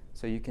 seconds.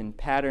 So you can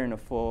pattern a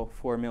full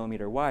 4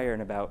 millimeter wire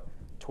in about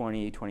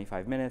 20,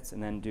 25 minutes,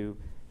 and then do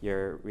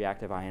your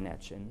reactive ion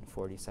etch in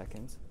 40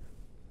 seconds.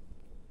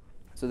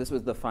 So this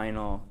was the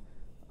final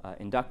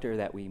inductor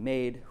that we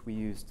made. We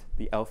used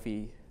the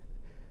Elfi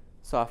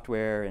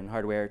software and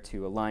hardware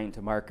to align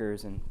to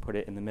markers and put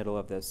it in the middle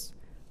of this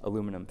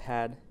aluminum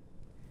pad.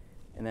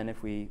 And then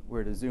if we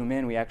were to zoom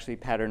in, we actually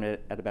patterned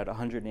it at about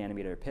 100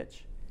 nanometer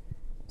pitch.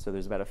 So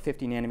there's about a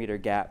 50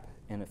 nanometer gap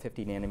and a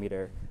 50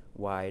 nanometer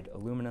wide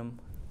aluminum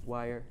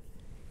wire.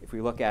 If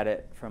we look at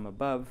it from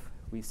above,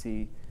 we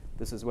see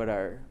this is what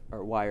our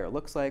wire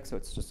looks like. So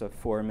it's just a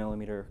 4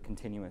 millimeter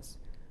continuous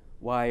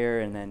wire,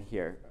 and then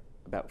here,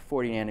 about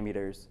 40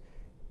 nanometers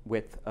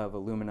width of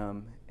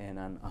aluminum and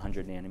on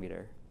 100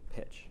 nanometer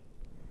pitch.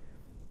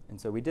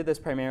 And so we did this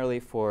primarily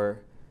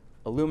for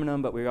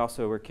aluminum, but we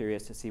also were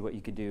curious to see what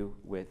you could do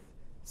with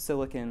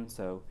silicon.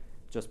 So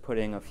just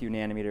putting a few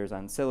nanometers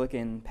on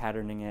silicon,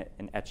 patterning it,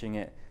 and etching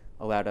it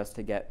allowed us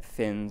to get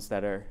fins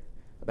that are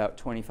about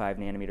 25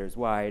 nanometers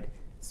wide,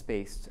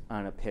 spaced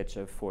on a pitch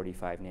of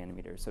 45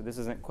 nanometers. So this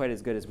isn't quite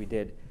as good as we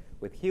did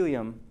with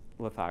helium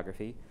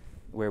lithography,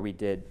 where we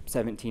did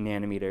 17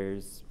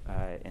 nanometers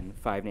and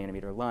 5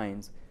 nanometer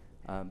lines.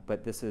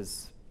 But this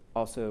is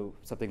also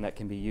something that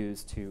can be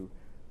used to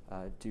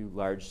do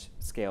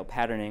large-scale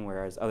patterning,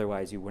 whereas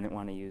otherwise you wouldn't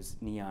want to use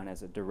neon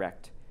as a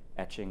direct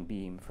etching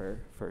beam for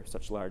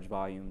such large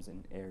volumes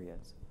and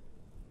areas.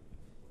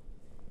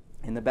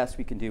 And the best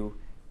we can do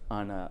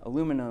on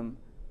aluminum,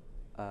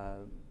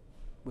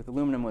 with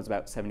aluminum, was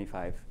about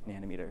 75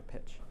 nanometer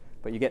pitch.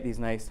 But you get these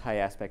nice high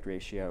aspect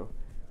ratio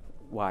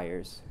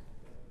wires.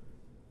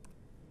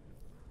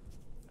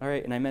 All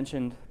right, and I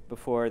mentioned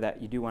before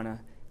that you do want to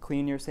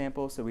clean your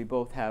sample. So we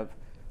both have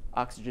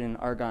oxygen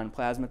argon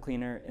plasma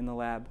cleaner in the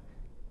lab,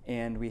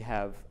 and we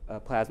have a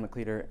plasma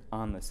cleaner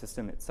on the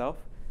system itself.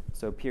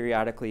 So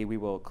periodically we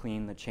will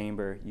clean the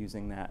chamber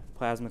using that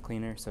plasma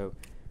cleaner. So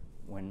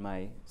when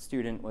my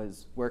student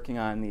was working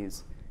on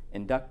these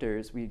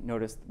inductors, we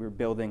noticed we were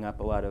building up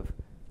a lot of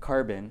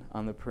carbon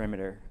on the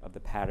perimeter of the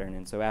pattern.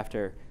 And so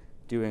after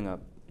doing a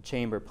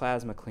chamber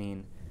plasma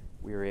clean,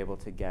 we were able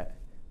to get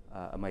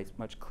a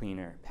much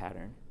cleaner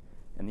pattern.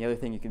 And the other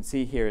thing you can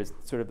see here is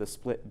sort of the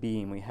split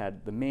beam. We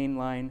had the main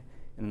line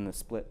and then the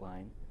split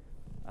line.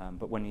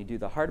 But when you do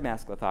the hard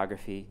mask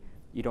lithography,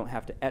 you don't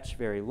have to etch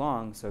very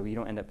long, so you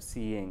don't end up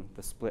seeing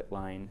the split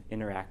line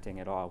interacting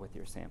at all with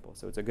your sample.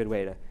 So it's a good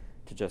way to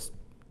just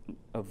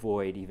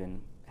avoid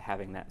even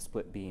having that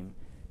split beam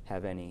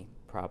have any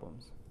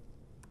problems.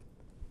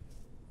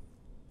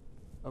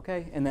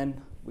 Okay, and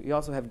then we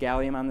also have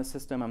gallium on the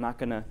system. I'm not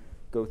going to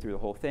go through the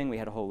whole thing. We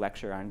had a whole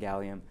lecture on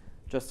gallium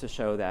just to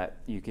show that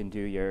you can do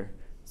your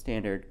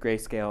standard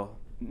grayscale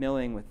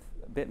milling with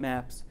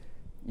bitmaps.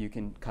 You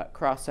can cut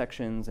cross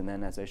sections, and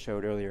then, as I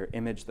showed earlier,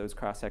 image those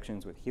cross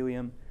sections with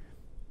helium.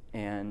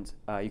 And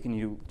you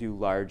can do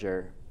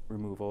larger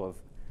removal of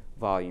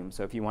volume.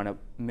 So if you want to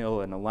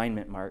mill an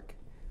alignment mark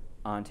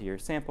onto your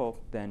sample,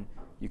 then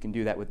you can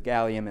do that with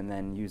gallium and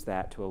then use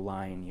that to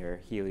align your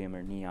helium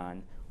or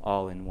neon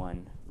all in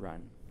one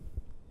run.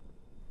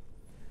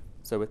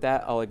 So with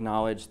that, I'll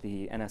acknowledge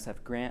the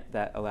NSF grant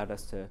that allowed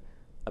us to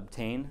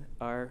obtain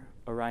our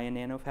Orion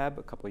NanoFab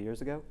a couple of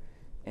years ago,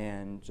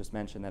 and just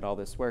mention that all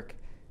this work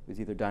was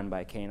either done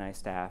by K&I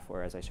staff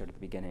or, as I showed at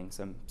the beginning,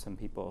 some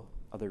people,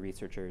 other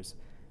researchers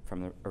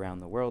from around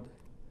the world.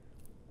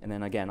 And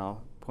then again,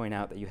 I'll point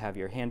out that you have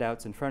your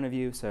handouts in front of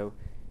you, so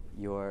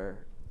your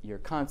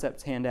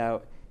concepts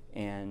handout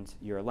and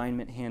your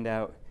alignment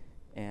handout.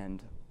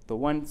 And the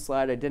one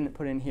slide I didn't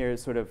put in here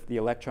is sort of the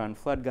electron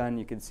flood gun.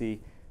 You can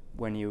see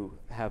when you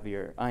have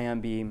your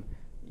ion beam,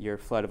 your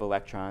flood of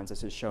electrons.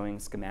 This is showing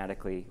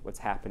schematically what's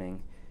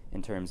happening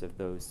in terms of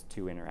those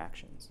two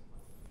interactions.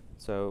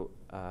 So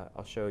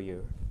I'll show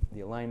you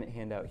the alignment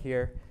handout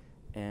here,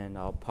 and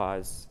I'll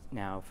pause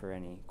now for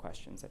any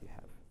questions that you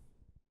have.